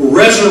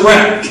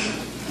resurrect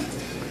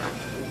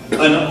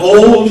an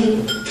old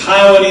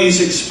Taiwanese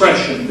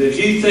expression that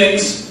he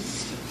thinks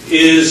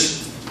is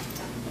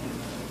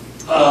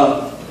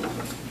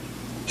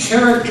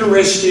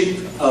characteristic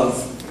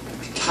of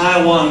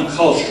Taiwan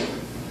culture.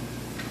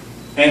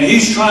 And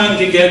he's trying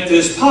to get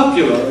this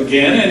popular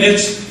again, and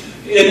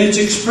its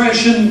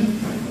expression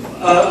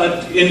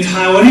in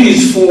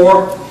Taiwanese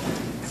for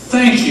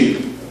thank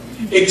you.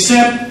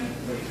 Except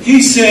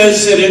he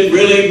says that it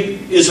really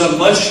is a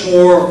much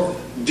more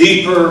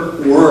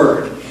deeper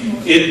word.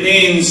 It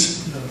means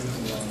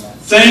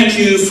thank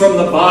you from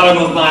the bottom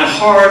of my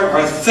heart,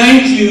 or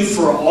thank you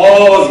for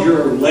all of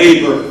your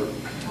labor.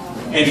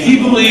 And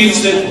he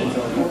believes that,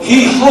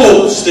 he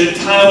hopes that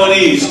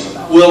Taiwanese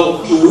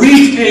will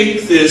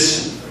retake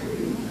this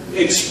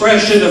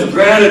expression of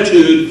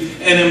gratitude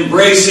and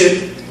embrace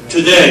it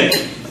today.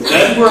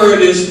 That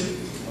word is,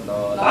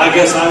 I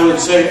guess I would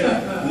say,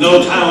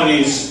 no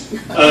Taiwanese.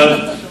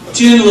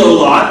 Jin lo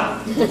lot.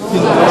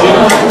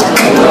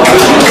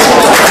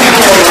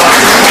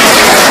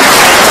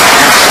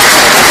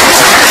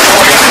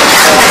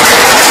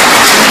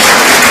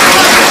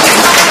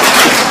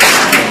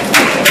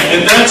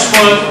 And that's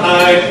what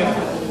I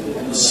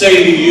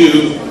say to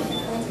you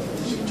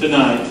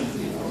tonight,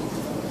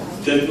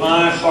 that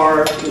my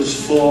heart is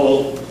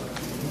full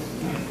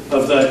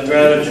of that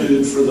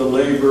gratitude for the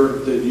labor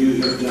that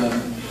you have done.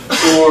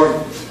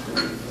 For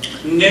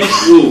Nick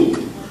Wu,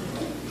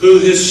 who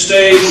has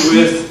stayed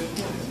with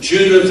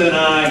Judith and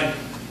I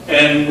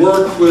and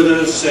worked with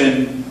us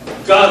and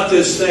got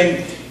this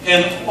thing,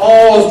 and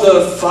all of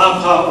the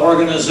FAPA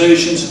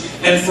organizations,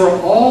 and for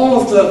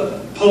all of the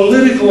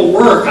political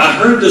work. I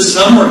heard the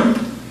summary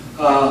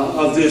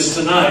of this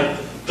tonight.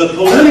 The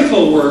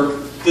political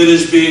work that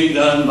is being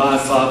done by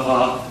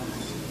FAPA,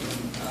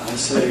 I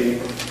say,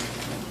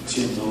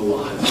 Jin lo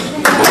lot.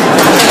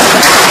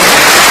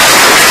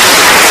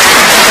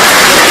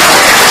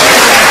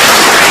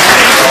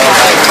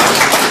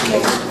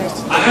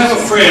 I have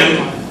a friend,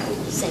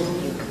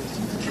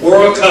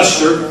 Laura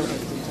Custer.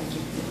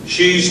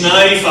 She's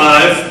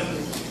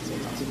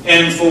 95,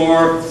 and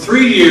for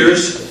 3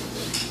 years,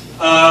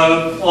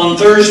 on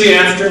Thursday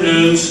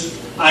afternoons,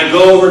 I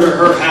go over to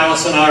her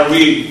house and I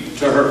read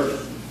to her.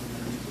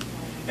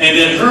 And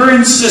at her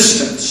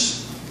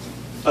insistence,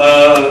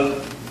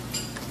 a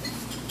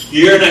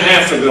year and a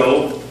half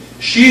ago,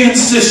 she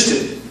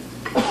insisted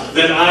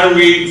that I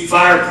read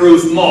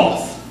Fireproof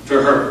Moth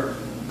to her.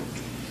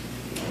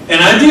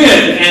 And I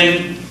did,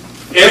 and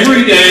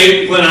every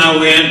day when I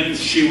went,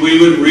 we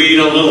would read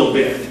a little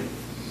bit.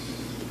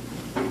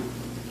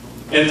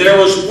 And there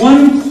was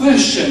one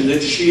question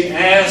that she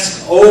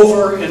asked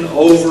over and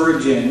over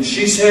again.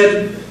 She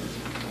said,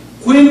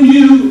 when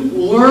you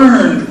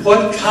learned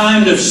what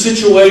kind of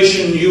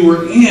situation you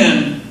were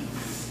in,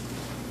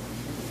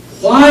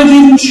 why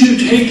didn't you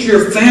take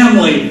your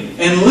family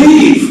and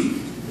leave?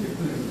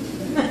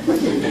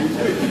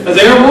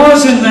 There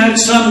was in that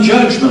some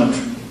judgment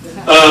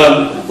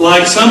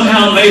like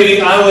somehow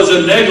maybe I was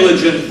a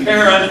negligent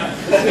parent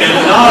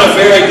and not a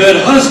very good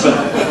husband.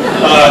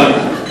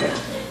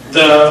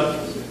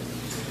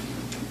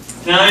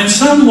 Now, in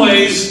some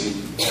ways,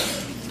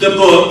 the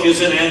book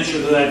is an answer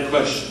to that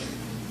question.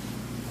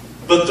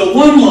 But the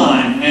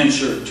one-line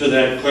answer to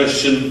that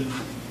question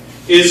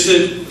is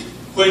that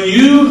when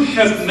you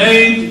have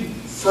made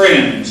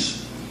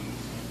friends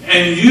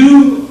and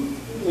you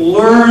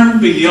learn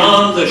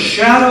beyond the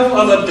shadow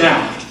of a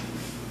doubt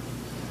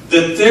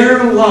that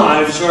their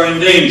lives are in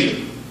danger,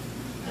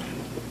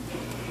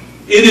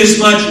 it is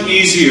much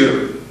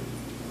easier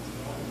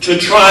to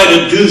try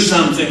to do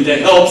something to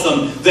help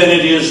them than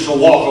it is to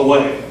walk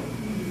away.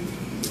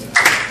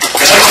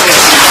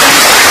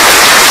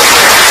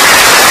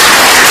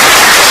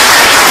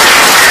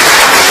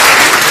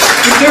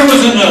 But there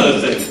was another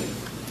thing,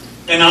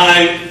 and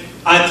I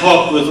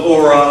talked with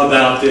Ora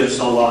about this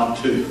a lot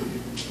too.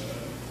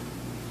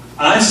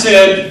 I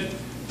said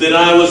that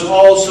I was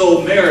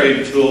also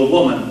married to a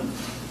woman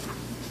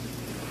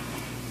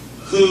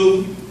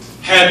who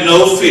had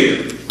no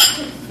fear,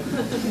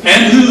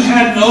 and who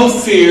had no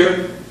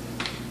fear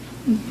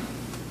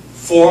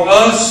for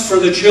us, for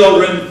the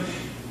children.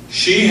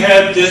 She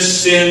had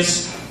this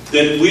sense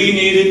that we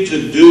needed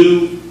to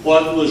do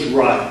what was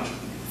right.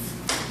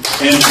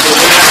 And for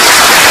that,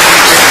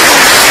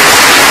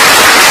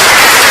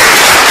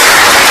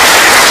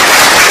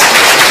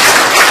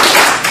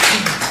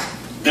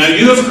 now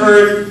you have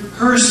heard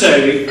her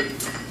say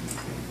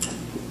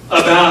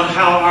about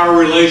how our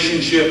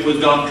relationship with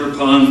Dr.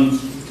 Peng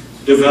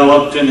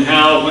developed, and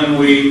how when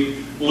we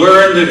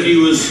learned that he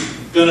was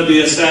going to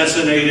be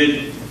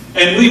assassinated,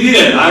 and we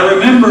did. I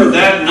remember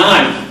that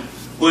night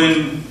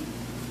when,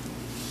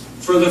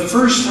 for the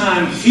first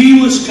time,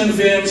 he was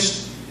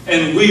convinced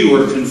and we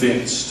were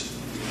convinced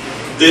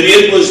that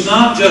it was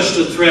not just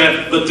a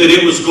threat, but that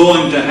it was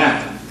going to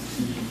happen.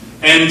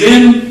 And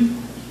then,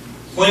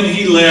 when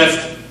he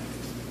left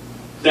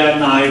that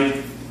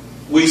night,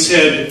 we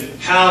said,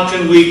 how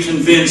can we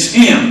convince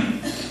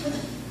him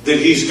that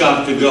he's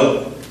got to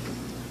go?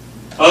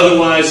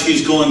 Otherwise,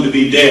 he's going to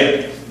be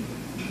dead.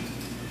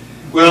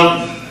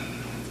 Well,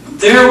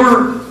 there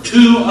were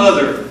two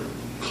other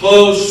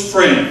close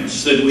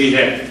friends that we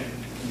had,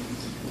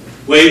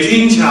 Wei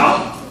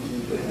Tingqiao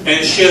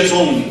and Xie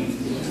Zongmi.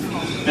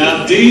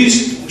 Now,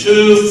 these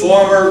two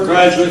former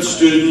graduate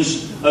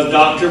students of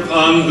Dr.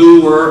 Peng,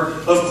 who were,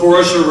 of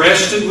course,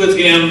 arrested with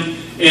him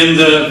in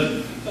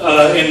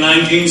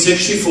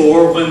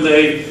 1964 when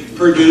they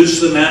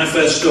produced the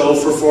Manifesto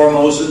for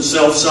Formosan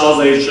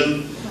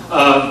Self-Salvation.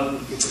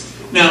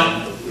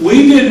 Now,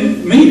 we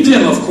didn't meet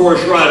them, of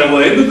course, right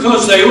away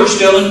because they were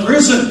still in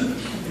prison.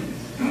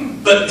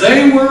 But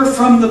they were,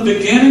 from the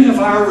beginning of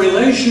our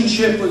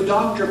relationship with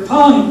Dr.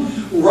 Peng,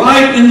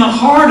 right in the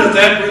heart of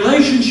that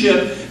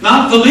relationship,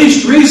 not the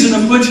least reason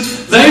of which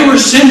they were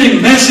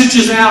sending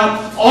messages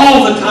out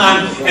all the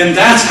time, and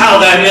that's how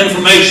that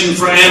information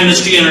for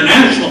Amnesty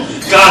International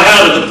got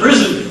out of the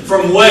prison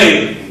from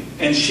Wei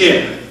and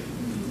Xie.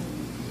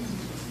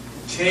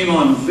 Came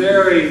on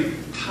very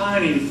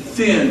tiny,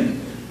 thin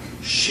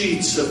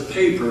sheets of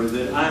paper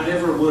that I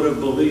never would have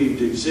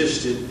believed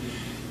existed.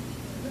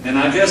 And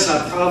I guess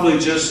I probably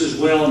just as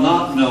well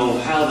not know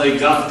how they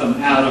got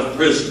them out of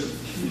prison.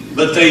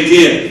 But they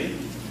did.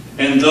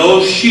 And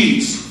those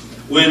sheets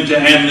went to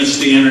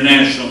Amnesty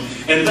International.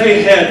 And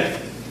they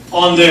had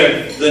on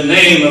there the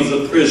name of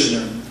the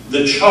prisoner,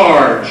 the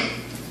charge,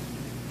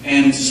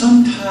 and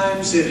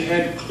sometimes it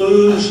had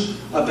clues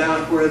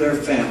about where their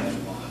family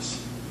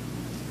was.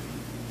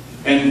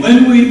 And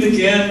when we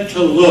began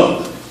to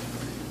look,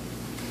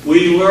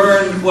 we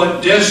learned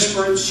what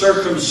desperate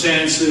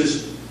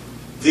circumstances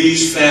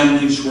these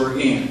families were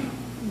in.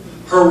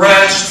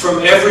 Harassed from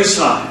every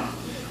side.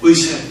 We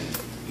said,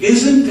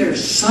 isn't there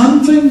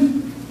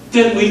something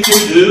that we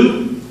could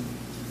do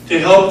to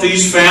help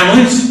these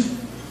families?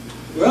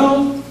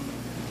 Well,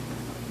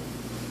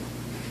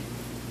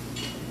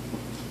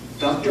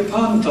 Dr.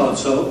 Peng thought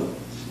so,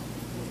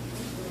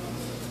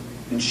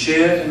 and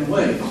Xie and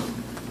Wei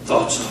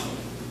thought so.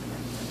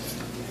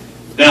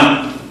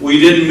 Now, we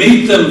didn't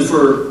meet them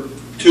for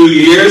 2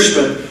 years,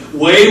 but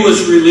Wei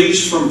was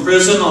released from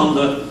prison on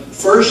the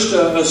 1st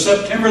of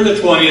September the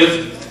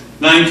 20th,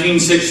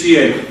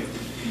 1968.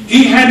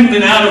 He hadn't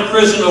been out of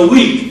prison a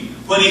week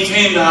when he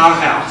came to our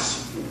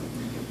house.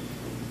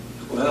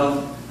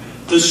 Well,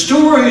 the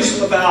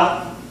stories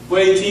about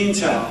Wei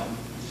Tingqiao,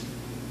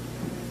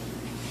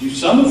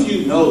 some of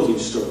you know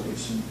these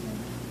stories.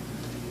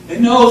 They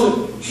know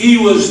that he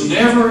was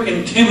never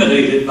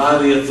intimidated by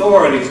the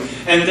authorities,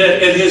 and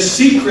that at his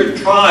secret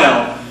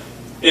trial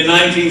in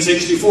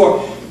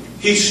 1964,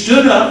 he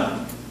stood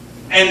up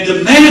and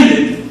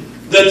demanded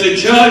that the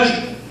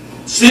judge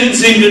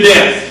sentence him to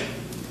death.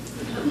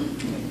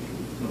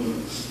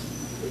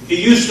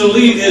 He used to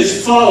lead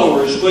his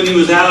followers when he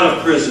was out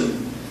of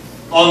prison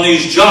on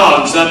these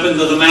jogs up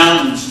into the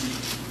mountains,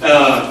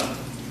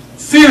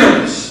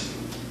 fearless.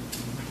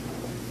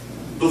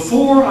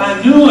 Before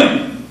I knew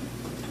him,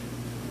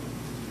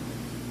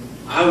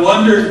 I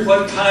wondered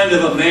what kind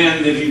of a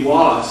man that he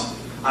was.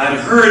 I'd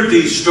heard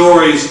these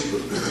stories,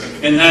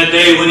 and that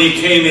day when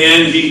he came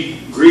in, he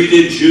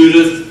greeted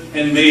Judith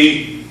and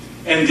me,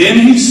 and then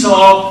he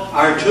saw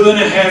our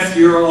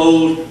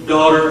 2.5-year-old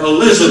daughter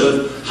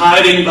Elizabeth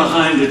hiding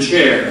behind a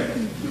chair.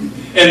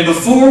 And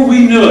before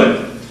we knew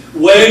it,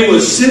 Wei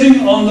was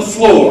sitting on the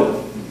floor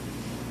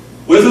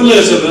with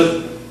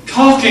Elizabeth,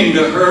 talking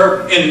to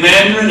her in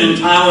Mandarin and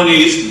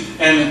Taiwanese,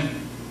 and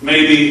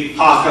maybe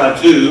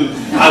Hakka too,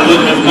 I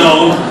wouldn't have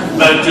known,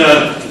 but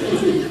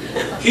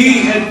he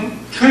had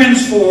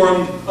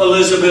transformed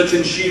Elizabeth,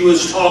 and she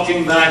was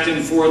talking back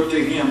and forth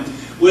to him.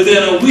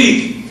 Within a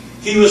week,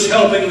 he was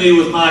helping me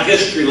with my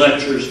history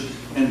lectures,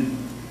 and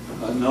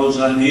God knows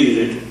I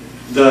needed it.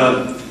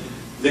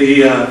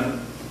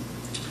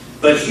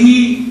 But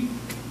he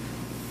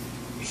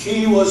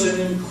was an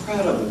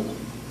incredible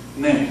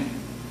man.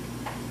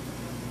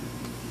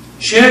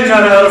 She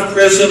got out of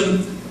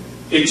prison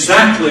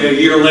exactly a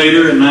year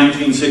later in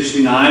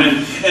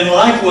 1969, and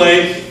like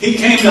Wei, he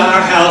came to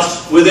our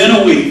house within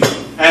a week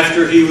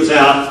after he was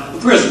out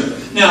of prison.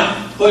 Now,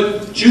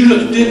 what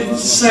Judith didn't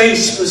say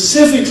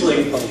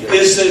specifically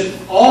is that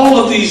all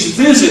of these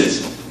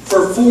visits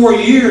for 4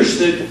 years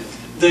that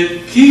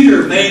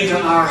Peter made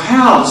to our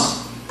house,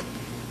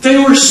 they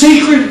were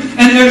secret,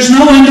 and there's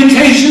no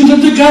indication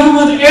that the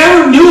government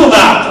ever knew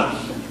about them.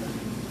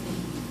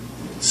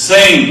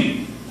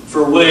 Same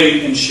for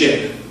Wei and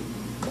Xie.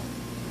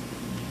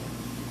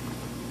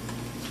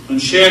 When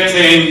Xie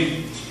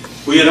came,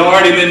 we had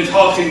already been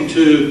talking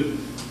to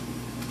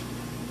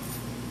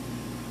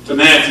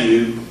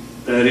Matthew,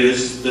 that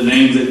is the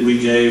name that we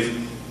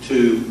gave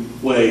to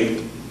Wei.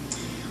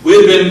 We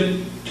had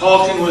been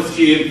talking with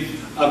him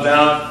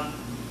about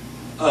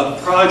a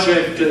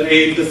project to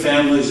aid the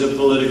families of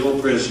political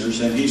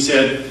prisoners, and he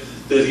said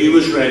that he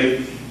was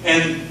ready.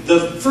 And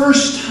the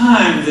first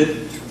time that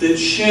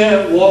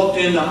Xie walked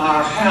into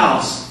our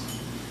house,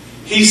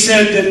 he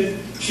said that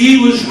he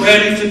was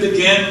ready to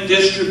begin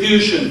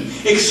distribution.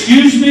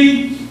 Excuse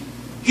me?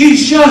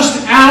 He's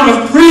just out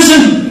of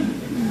prison.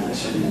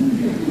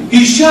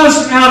 He's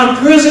just out of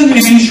prison, and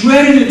he's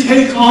ready to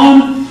take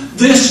on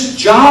this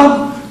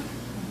job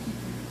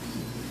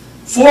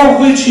for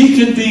which he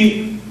could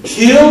be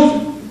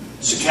killed.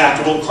 It's a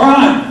capital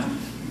crime.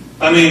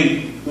 I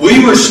mean,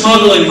 we were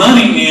smuggling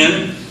money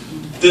in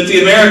that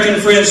the American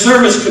Friends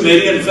Service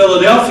Committee in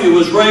Philadelphia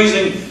was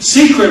raising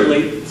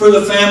secretly for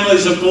the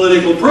families of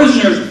political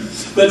prisoners.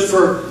 But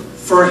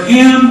for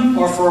him,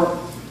 or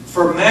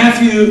for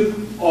Matthew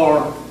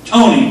or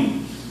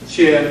Tony,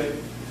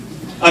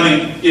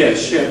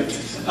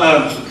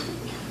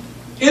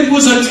 it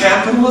was a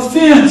capital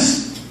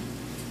offense.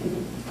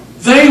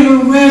 They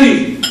were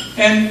ready,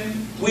 and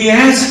we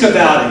asked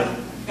about it.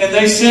 And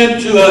they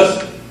said to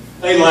us,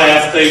 they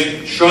laughed,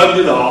 they shrugged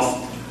it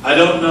off. I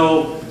don't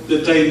know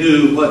that they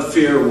knew what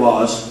fear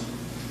was.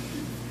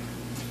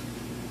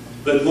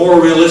 But more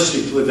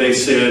realistically, they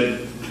said,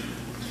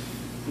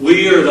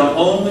 we are the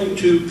only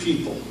two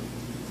people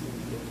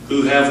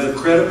who have the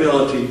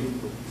credibility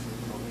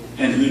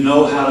and who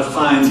know how to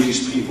find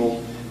these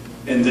people,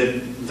 and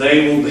that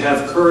they will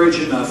have courage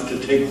enough to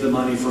take the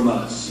money from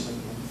us.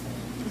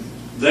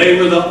 They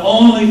were the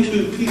only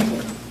two people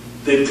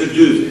that could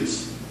do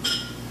this.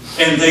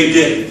 And they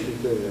did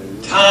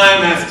it.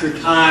 Time after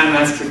time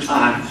after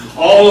time.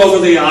 All over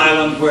the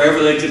island,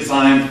 wherever they could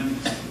find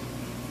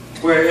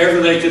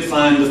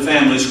the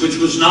families, which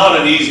was not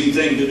an easy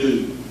thing to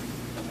do.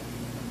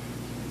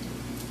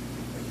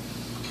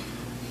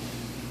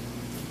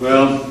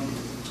 Well,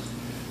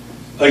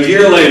 a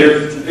year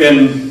later,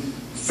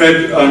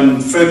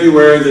 on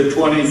February the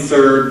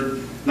 23rd,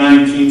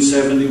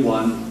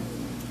 1971,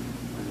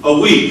 a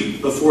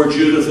week before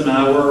Judith and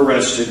I were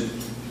arrested,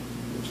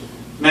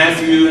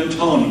 Matthew and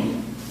Tony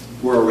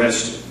were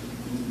arrested.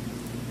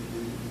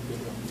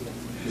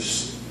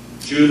 As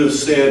Judith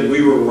said,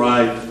 we were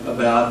right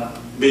about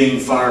being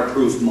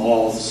fireproof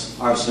moths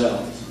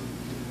ourselves.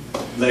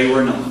 They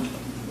were not.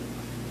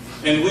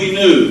 And we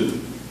knew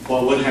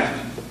what would happen.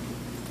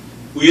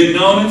 We had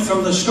known it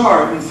from the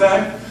start. In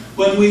fact,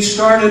 when we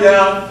started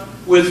out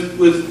with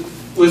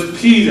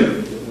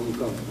Peter,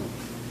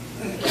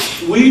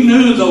 we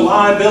knew the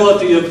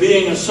liability of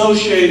being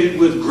associated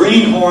with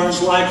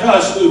greenhorns like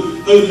us who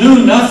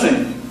knew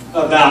nothing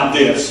about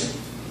this.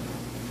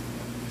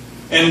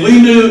 And we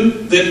knew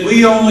that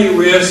we only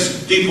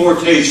risked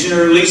deportation,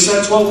 or at least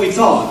that's what we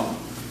thought.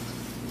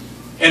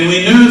 And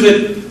we knew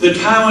that the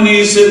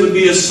Taiwanese that would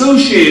be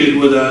associated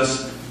with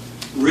us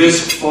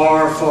risked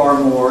far, far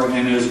more,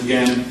 and as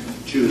again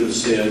Judith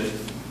said,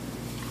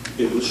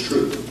 it was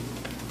true.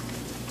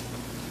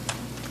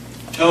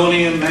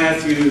 Tony and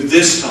Matthew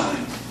this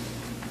time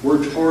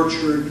were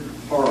tortured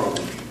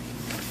horribly.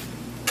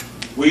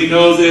 We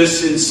know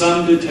this in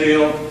some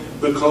detail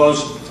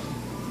because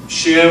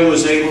Xie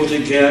was able to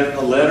get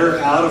a letter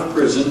out of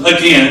prison,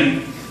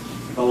 again,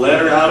 a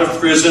letter out of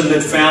prison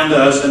that found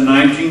us in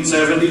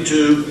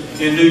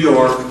 1972 in New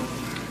York,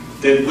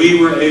 that we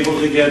were able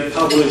to get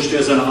published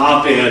as an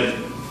op-ed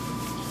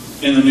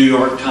in the New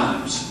York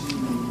Times.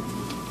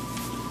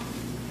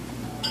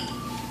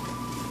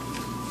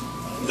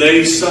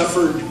 They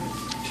suffered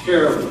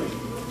terribly.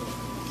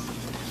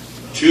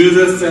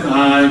 Judith and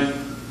I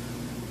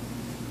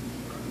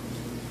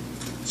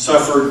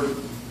suffered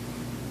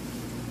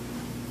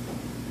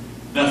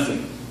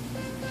nothing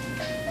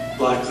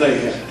like they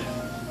had.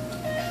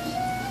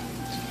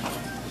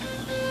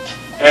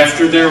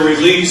 After their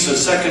release a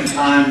second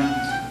time,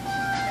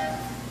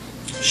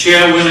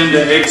 Xie went into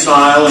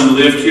exile and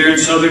lived here in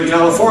Southern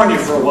California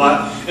for a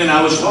while. And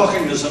I was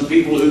talking to some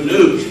people who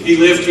knew he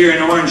lived here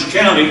in Orange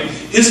County.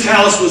 His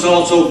house was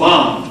also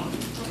bombed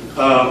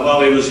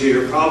while he was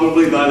here,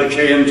 probably by the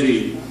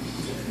KMT.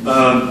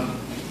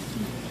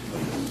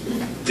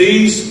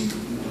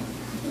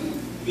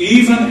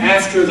 Even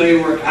after they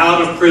were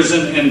out of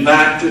prison and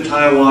back to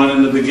Taiwan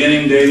in the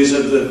beginning days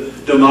of the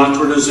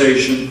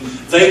democratization,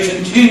 they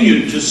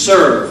continued to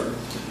serve.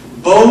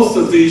 Both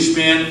of these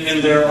men,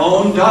 in their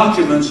own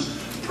documents,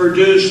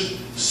 produced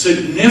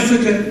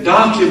significant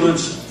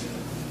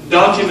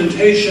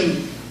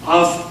documentation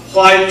of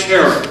white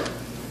terror,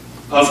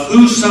 of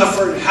who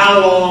suffered, how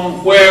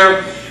long,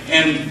 where,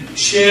 and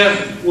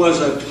Xie was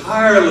a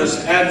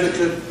tireless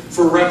advocate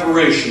for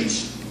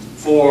reparations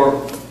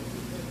for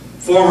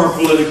former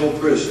political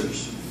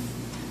prisoners.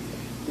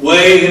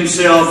 Wei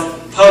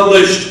himself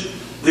published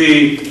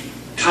the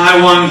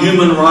Taiwan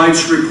Human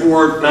Rights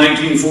Report,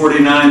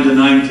 1949 to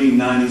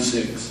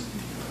 1996.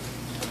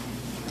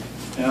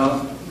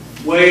 Now,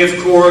 Wei,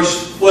 of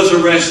course, was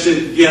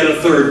arrested yet a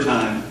third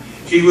time.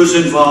 He was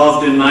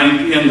involved in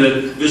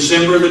the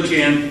December the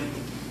 10th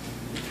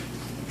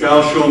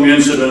Kaohsiung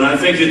incident. I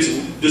think it's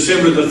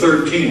December the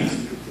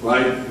 13th,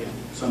 right?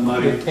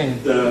 Somebody.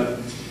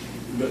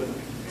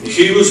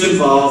 He was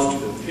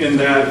involved in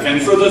that,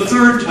 and for the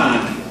third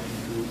time,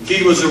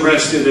 he was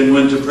arrested and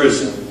went to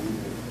prison.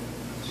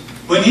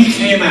 When he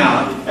came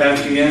out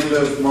at the end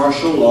of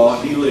martial law,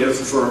 he lived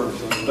for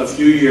a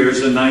few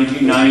years in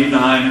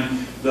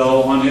 1999,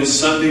 though on his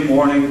Sunday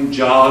morning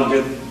jog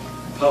at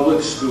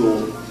public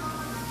school,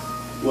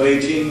 Wei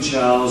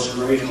Ting-chow's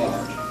great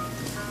heart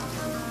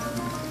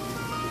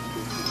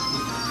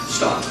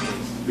stopped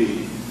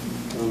beating.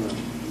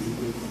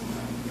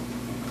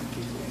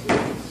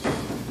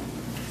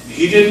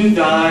 He didn't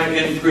die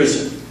in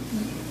prison,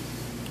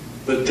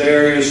 but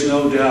there is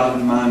no doubt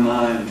in my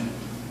mind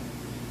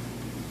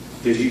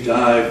that he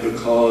died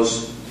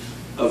because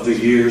of the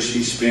years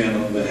he spent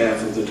on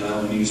behalf of the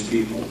Taiwanese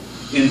people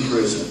in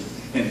prison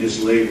and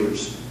his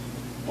labors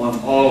on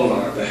all of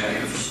our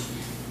behalves.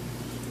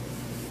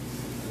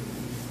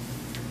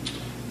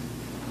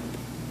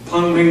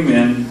 Peng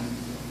Ming-Min,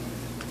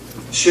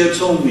 Xie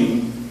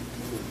Zongming,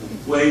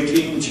 Wei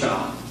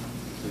Ting-chow,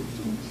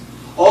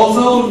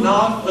 although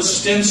not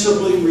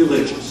ostensibly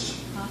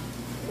religious.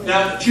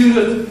 Now,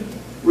 Judith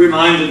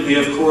reminded me,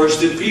 of course,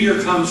 that Peter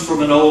comes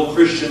from an old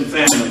Christian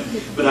family.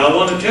 But I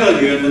want to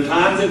tell you, in the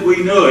time that we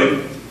knew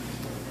him,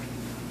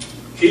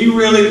 he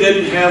really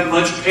didn't have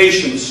much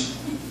patience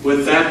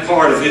with that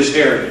part of his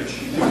heritage.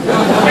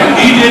 And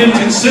he didn't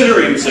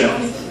consider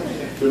himself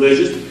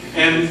religious.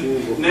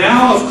 And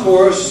now, of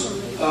course,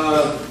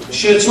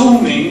 Xie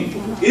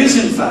Zongming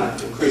is in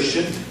fact a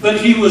Christian, but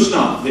he was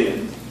not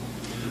then.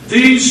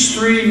 These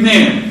three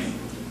men,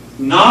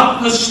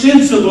 not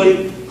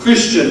ostensibly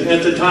Christian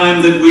at the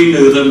time that we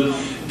knew them,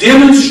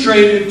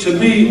 demonstrated to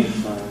me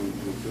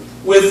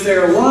with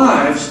their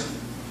lives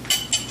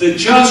the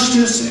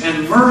justice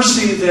and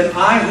mercy that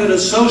I had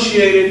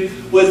associated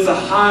with the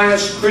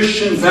highest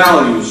Christian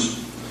values.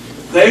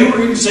 They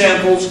were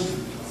examples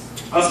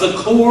of the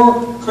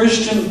core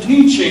Christian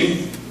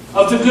teaching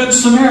of the Good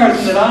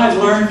Samaritan that I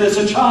learned as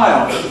a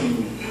child.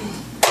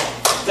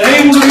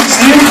 They were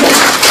examples.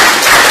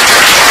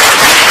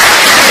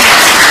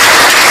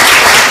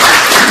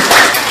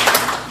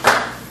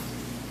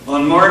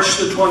 On March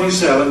the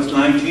 27th,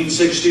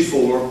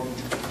 1964,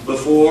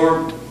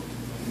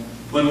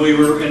 when we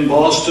were in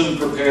Boston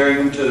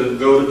preparing to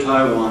go to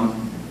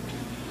Taiwan,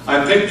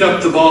 I picked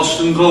up the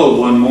Boston Globe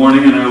one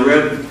morning and I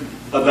read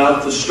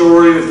about the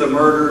story of the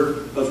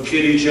murder of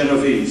Kitty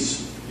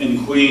Genovese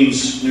in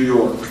Queens, New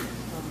York,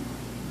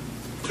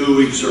 2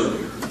 weeks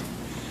earlier.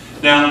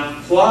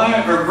 Now, why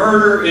a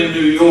murder in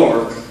New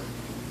York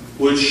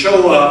would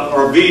show up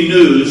or be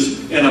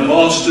news in a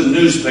Boston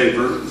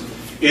newspaper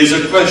is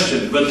a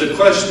question. But the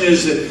question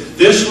is that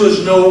this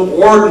was no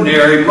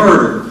ordinary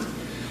murder.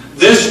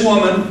 This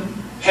woman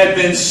had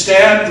been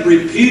stabbed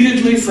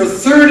repeatedly for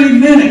 30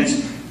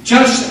 minutes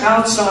just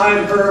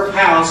outside her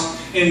house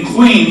in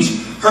Queens.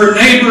 Her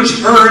neighbors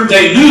heard,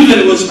 they knew that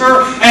it was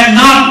her, and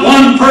not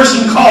one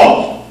person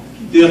called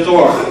the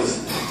authorities.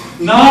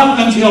 Not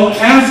until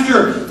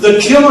after the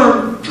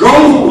killer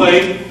drove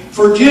away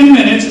for 10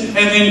 minutes and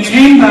then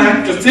came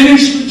back to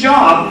finish the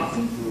job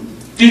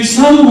did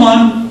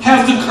someone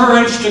have the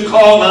courage to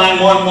call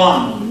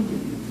 911.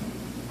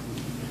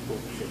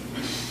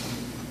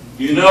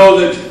 You know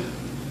that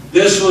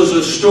this was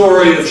a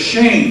story of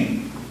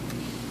shame,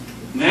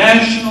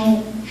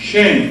 national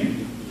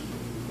shame.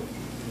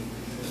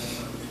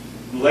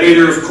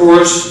 Later, of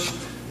course,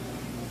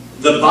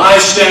 the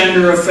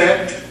bystander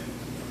effect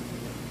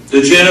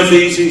The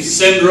Genovese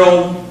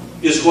syndrome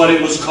is what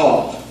it was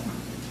called.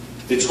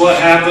 It's what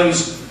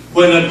happens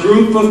when a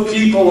group of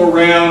people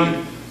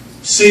around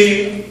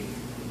see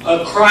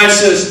a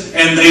crisis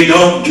and they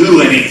don't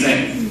do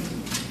anything.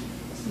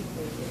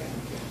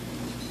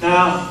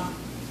 Now,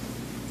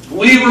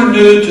 we were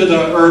new to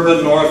the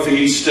urban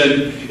Northeast,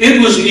 and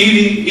it was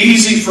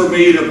easy for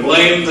me to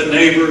blame the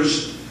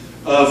neighbors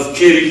of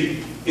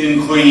Kitty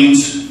in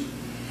Queens.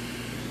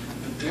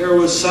 But there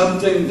was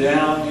something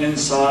down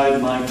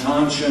inside my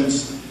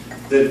conscience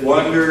that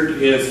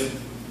wondered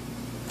if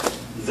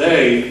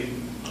they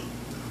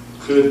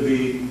could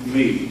be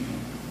me.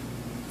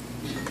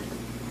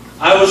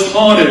 I was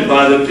haunted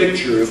by the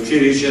picture of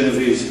Kitty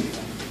Genovese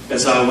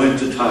as I went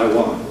to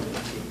Taiwan.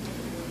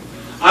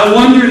 I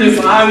wondered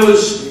if I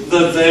was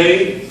the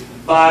they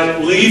by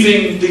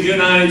leaving the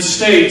United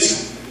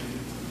States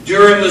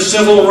during the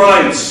Civil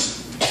Rights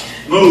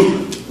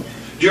Movement,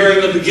 during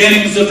the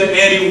beginnings of the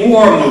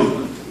anti-war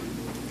movement.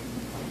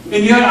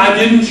 And yet I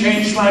didn't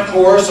change my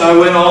course. I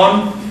went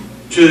on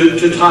to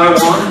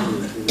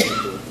Taiwan.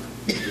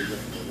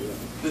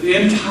 But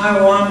in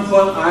Taiwan,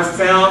 what I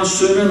found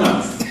soon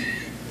enough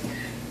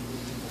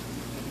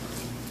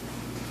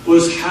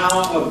was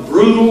how a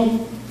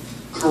brutal,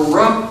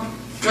 corrupt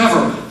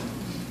government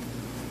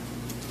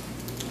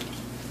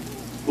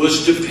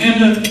was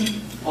dependent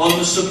on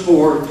the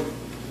support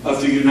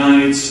of the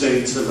United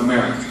States of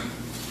America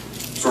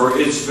for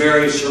its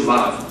very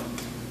survival.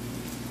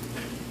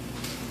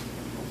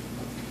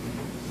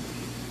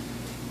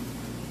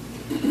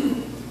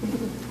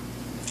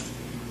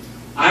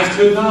 I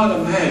could not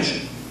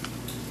imagine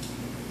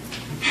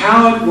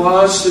how it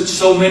was that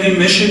so many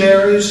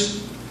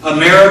missionaries,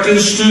 American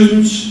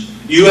students,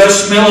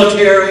 U.S.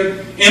 military,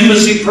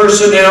 embassy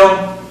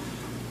personnel,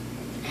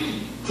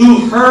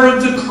 who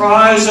heard the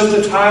cries of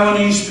the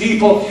Taiwanese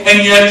people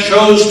and yet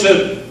chose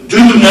to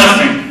do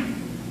nothing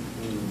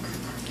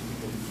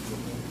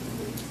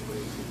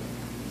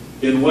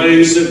in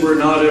ways that were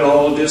not at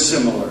all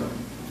dissimilar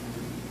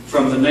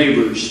from the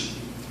neighbors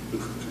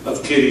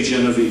of Kitty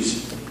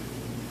Genovese.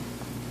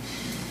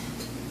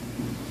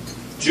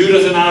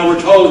 Judith and I were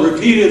told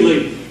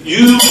repeatedly,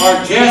 you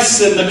are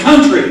guests in the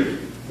country,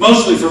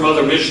 mostly from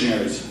other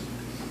missionaries,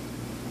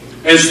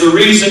 as the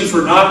reason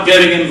for not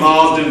getting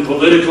involved in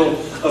political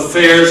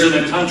affairs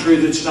in a country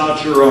that's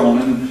not your own.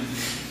 And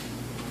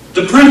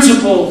the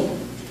principle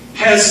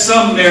has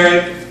some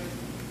merit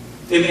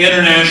in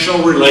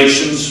international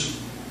relations,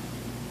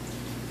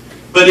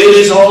 but it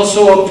is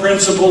also a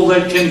principle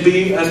that can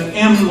be an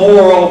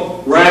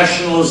immoral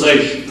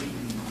rationalization.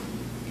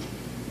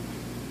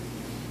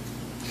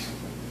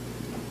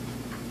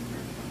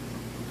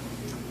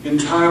 In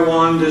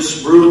Taiwan,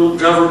 this brutal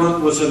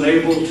government was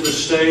enabled to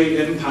stay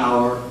in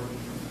power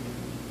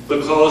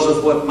because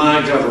of what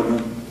my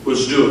government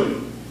was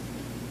doing.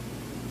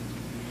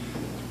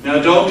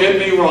 Now, don't get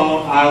me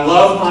wrong. I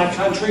love my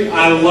country.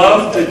 I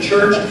love the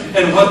church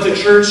and what the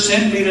church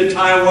sent me to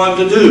Taiwan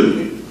to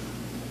do.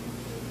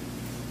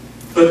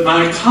 But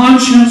my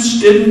conscience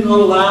didn't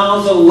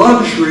allow the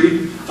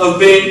luxury of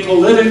being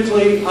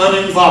politically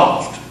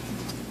uninvolved.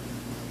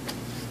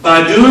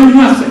 By doing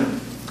nothing,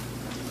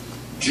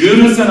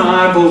 Judith and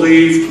I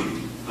believed,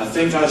 I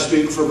think I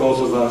speak for both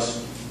of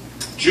us,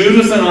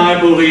 Judith and I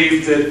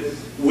believed that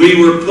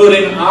we were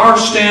putting our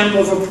stamp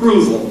of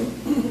approval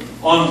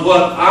on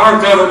what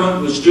our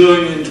government was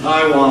doing in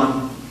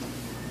Taiwan.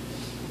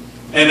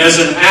 And as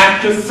an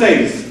act of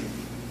faith,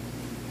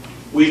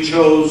 we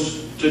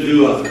chose to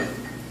do other.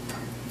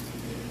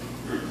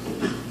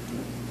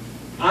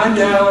 I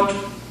doubt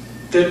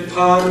that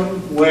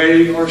Peng,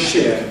 Wei, or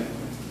Xie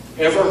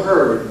ever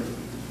heard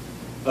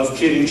of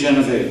Kitty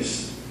Genovese.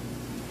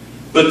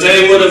 But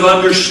they would have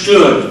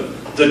understood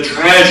the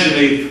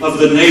tragedy of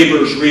the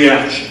neighbors'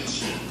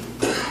 reactions.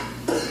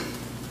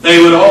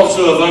 They would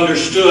also have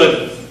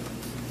understood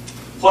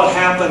what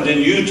happened in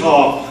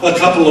Utah a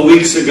couple of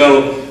weeks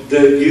ago,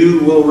 that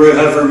you will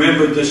have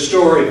remembered this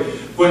story,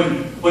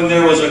 when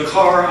there was a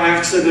car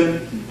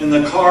accident and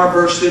the car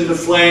burst into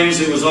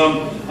flames. It was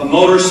on a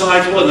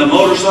motorcycle, and the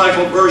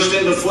motorcycle burst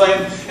into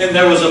flame, and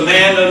there was a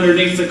man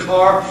underneath the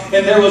car,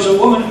 and there was a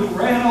woman who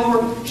ran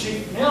over.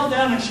 She knelt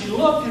down and she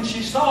looked and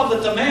she saw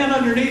that the man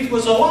underneath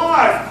was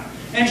alive,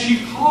 and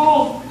she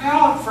called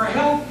out for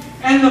help.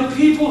 And the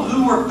people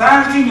who were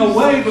backing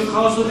away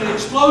because of the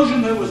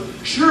explosion that was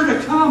sure to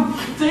come,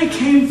 they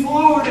came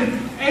forward, and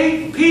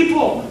 8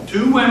 people,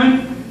 2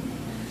 women,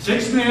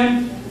 6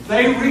 men,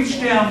 they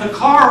reached down. The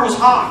car was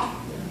hot.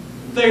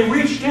 They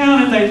reached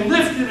down and they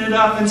lifted it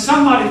up, and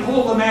somebody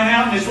pulled the man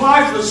out, and his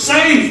life was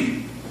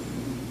saved.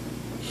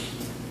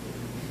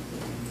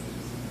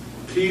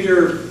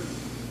 Peter,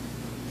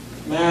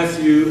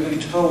 Matthew,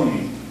 and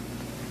Tony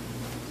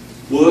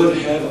would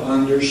have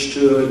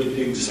understood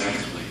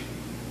exactly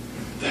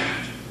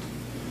that,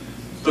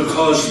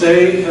 because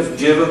they have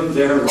given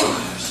their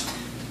lives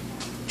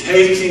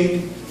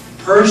taking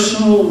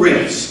personal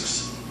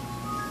risks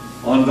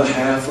on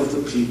behalf of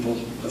the people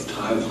of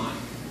Taiwan.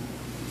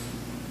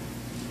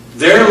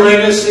 Their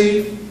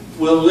legacy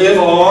will live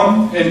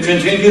on and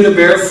continue to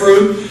bear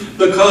fruit,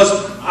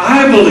 because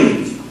I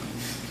believe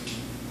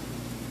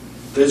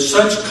that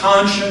such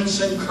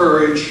conscience and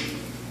courage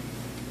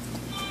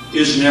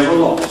is never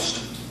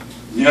lost.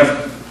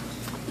 Never.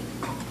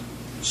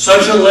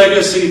 Such a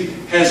legacy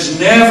has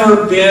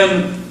never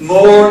been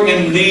more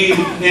in need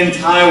in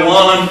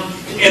Taiwan,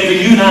 in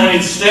the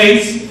United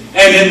States,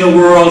 and in the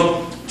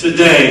world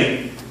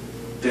today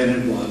than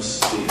it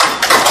was then.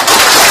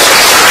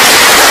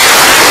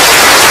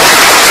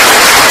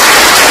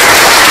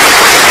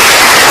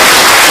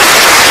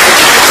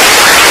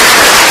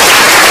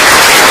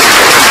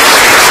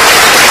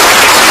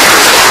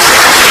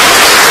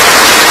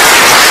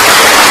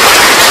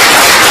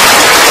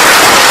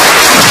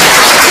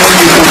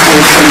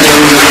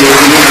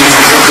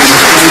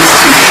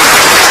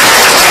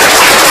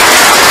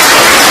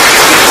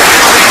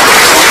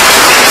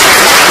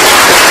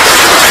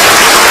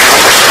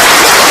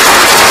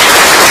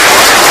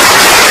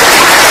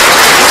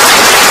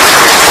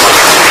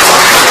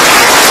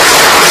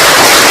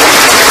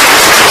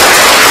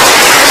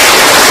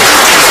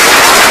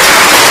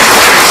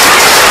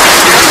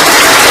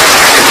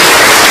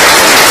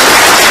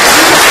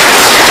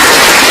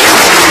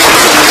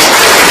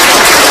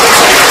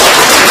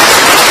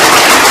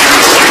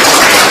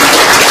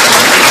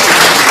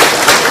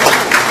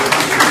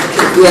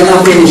 We are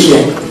now finished.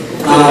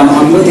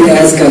 I'm going to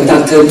ask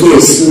Dr. Ye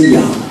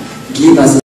Su-ya give us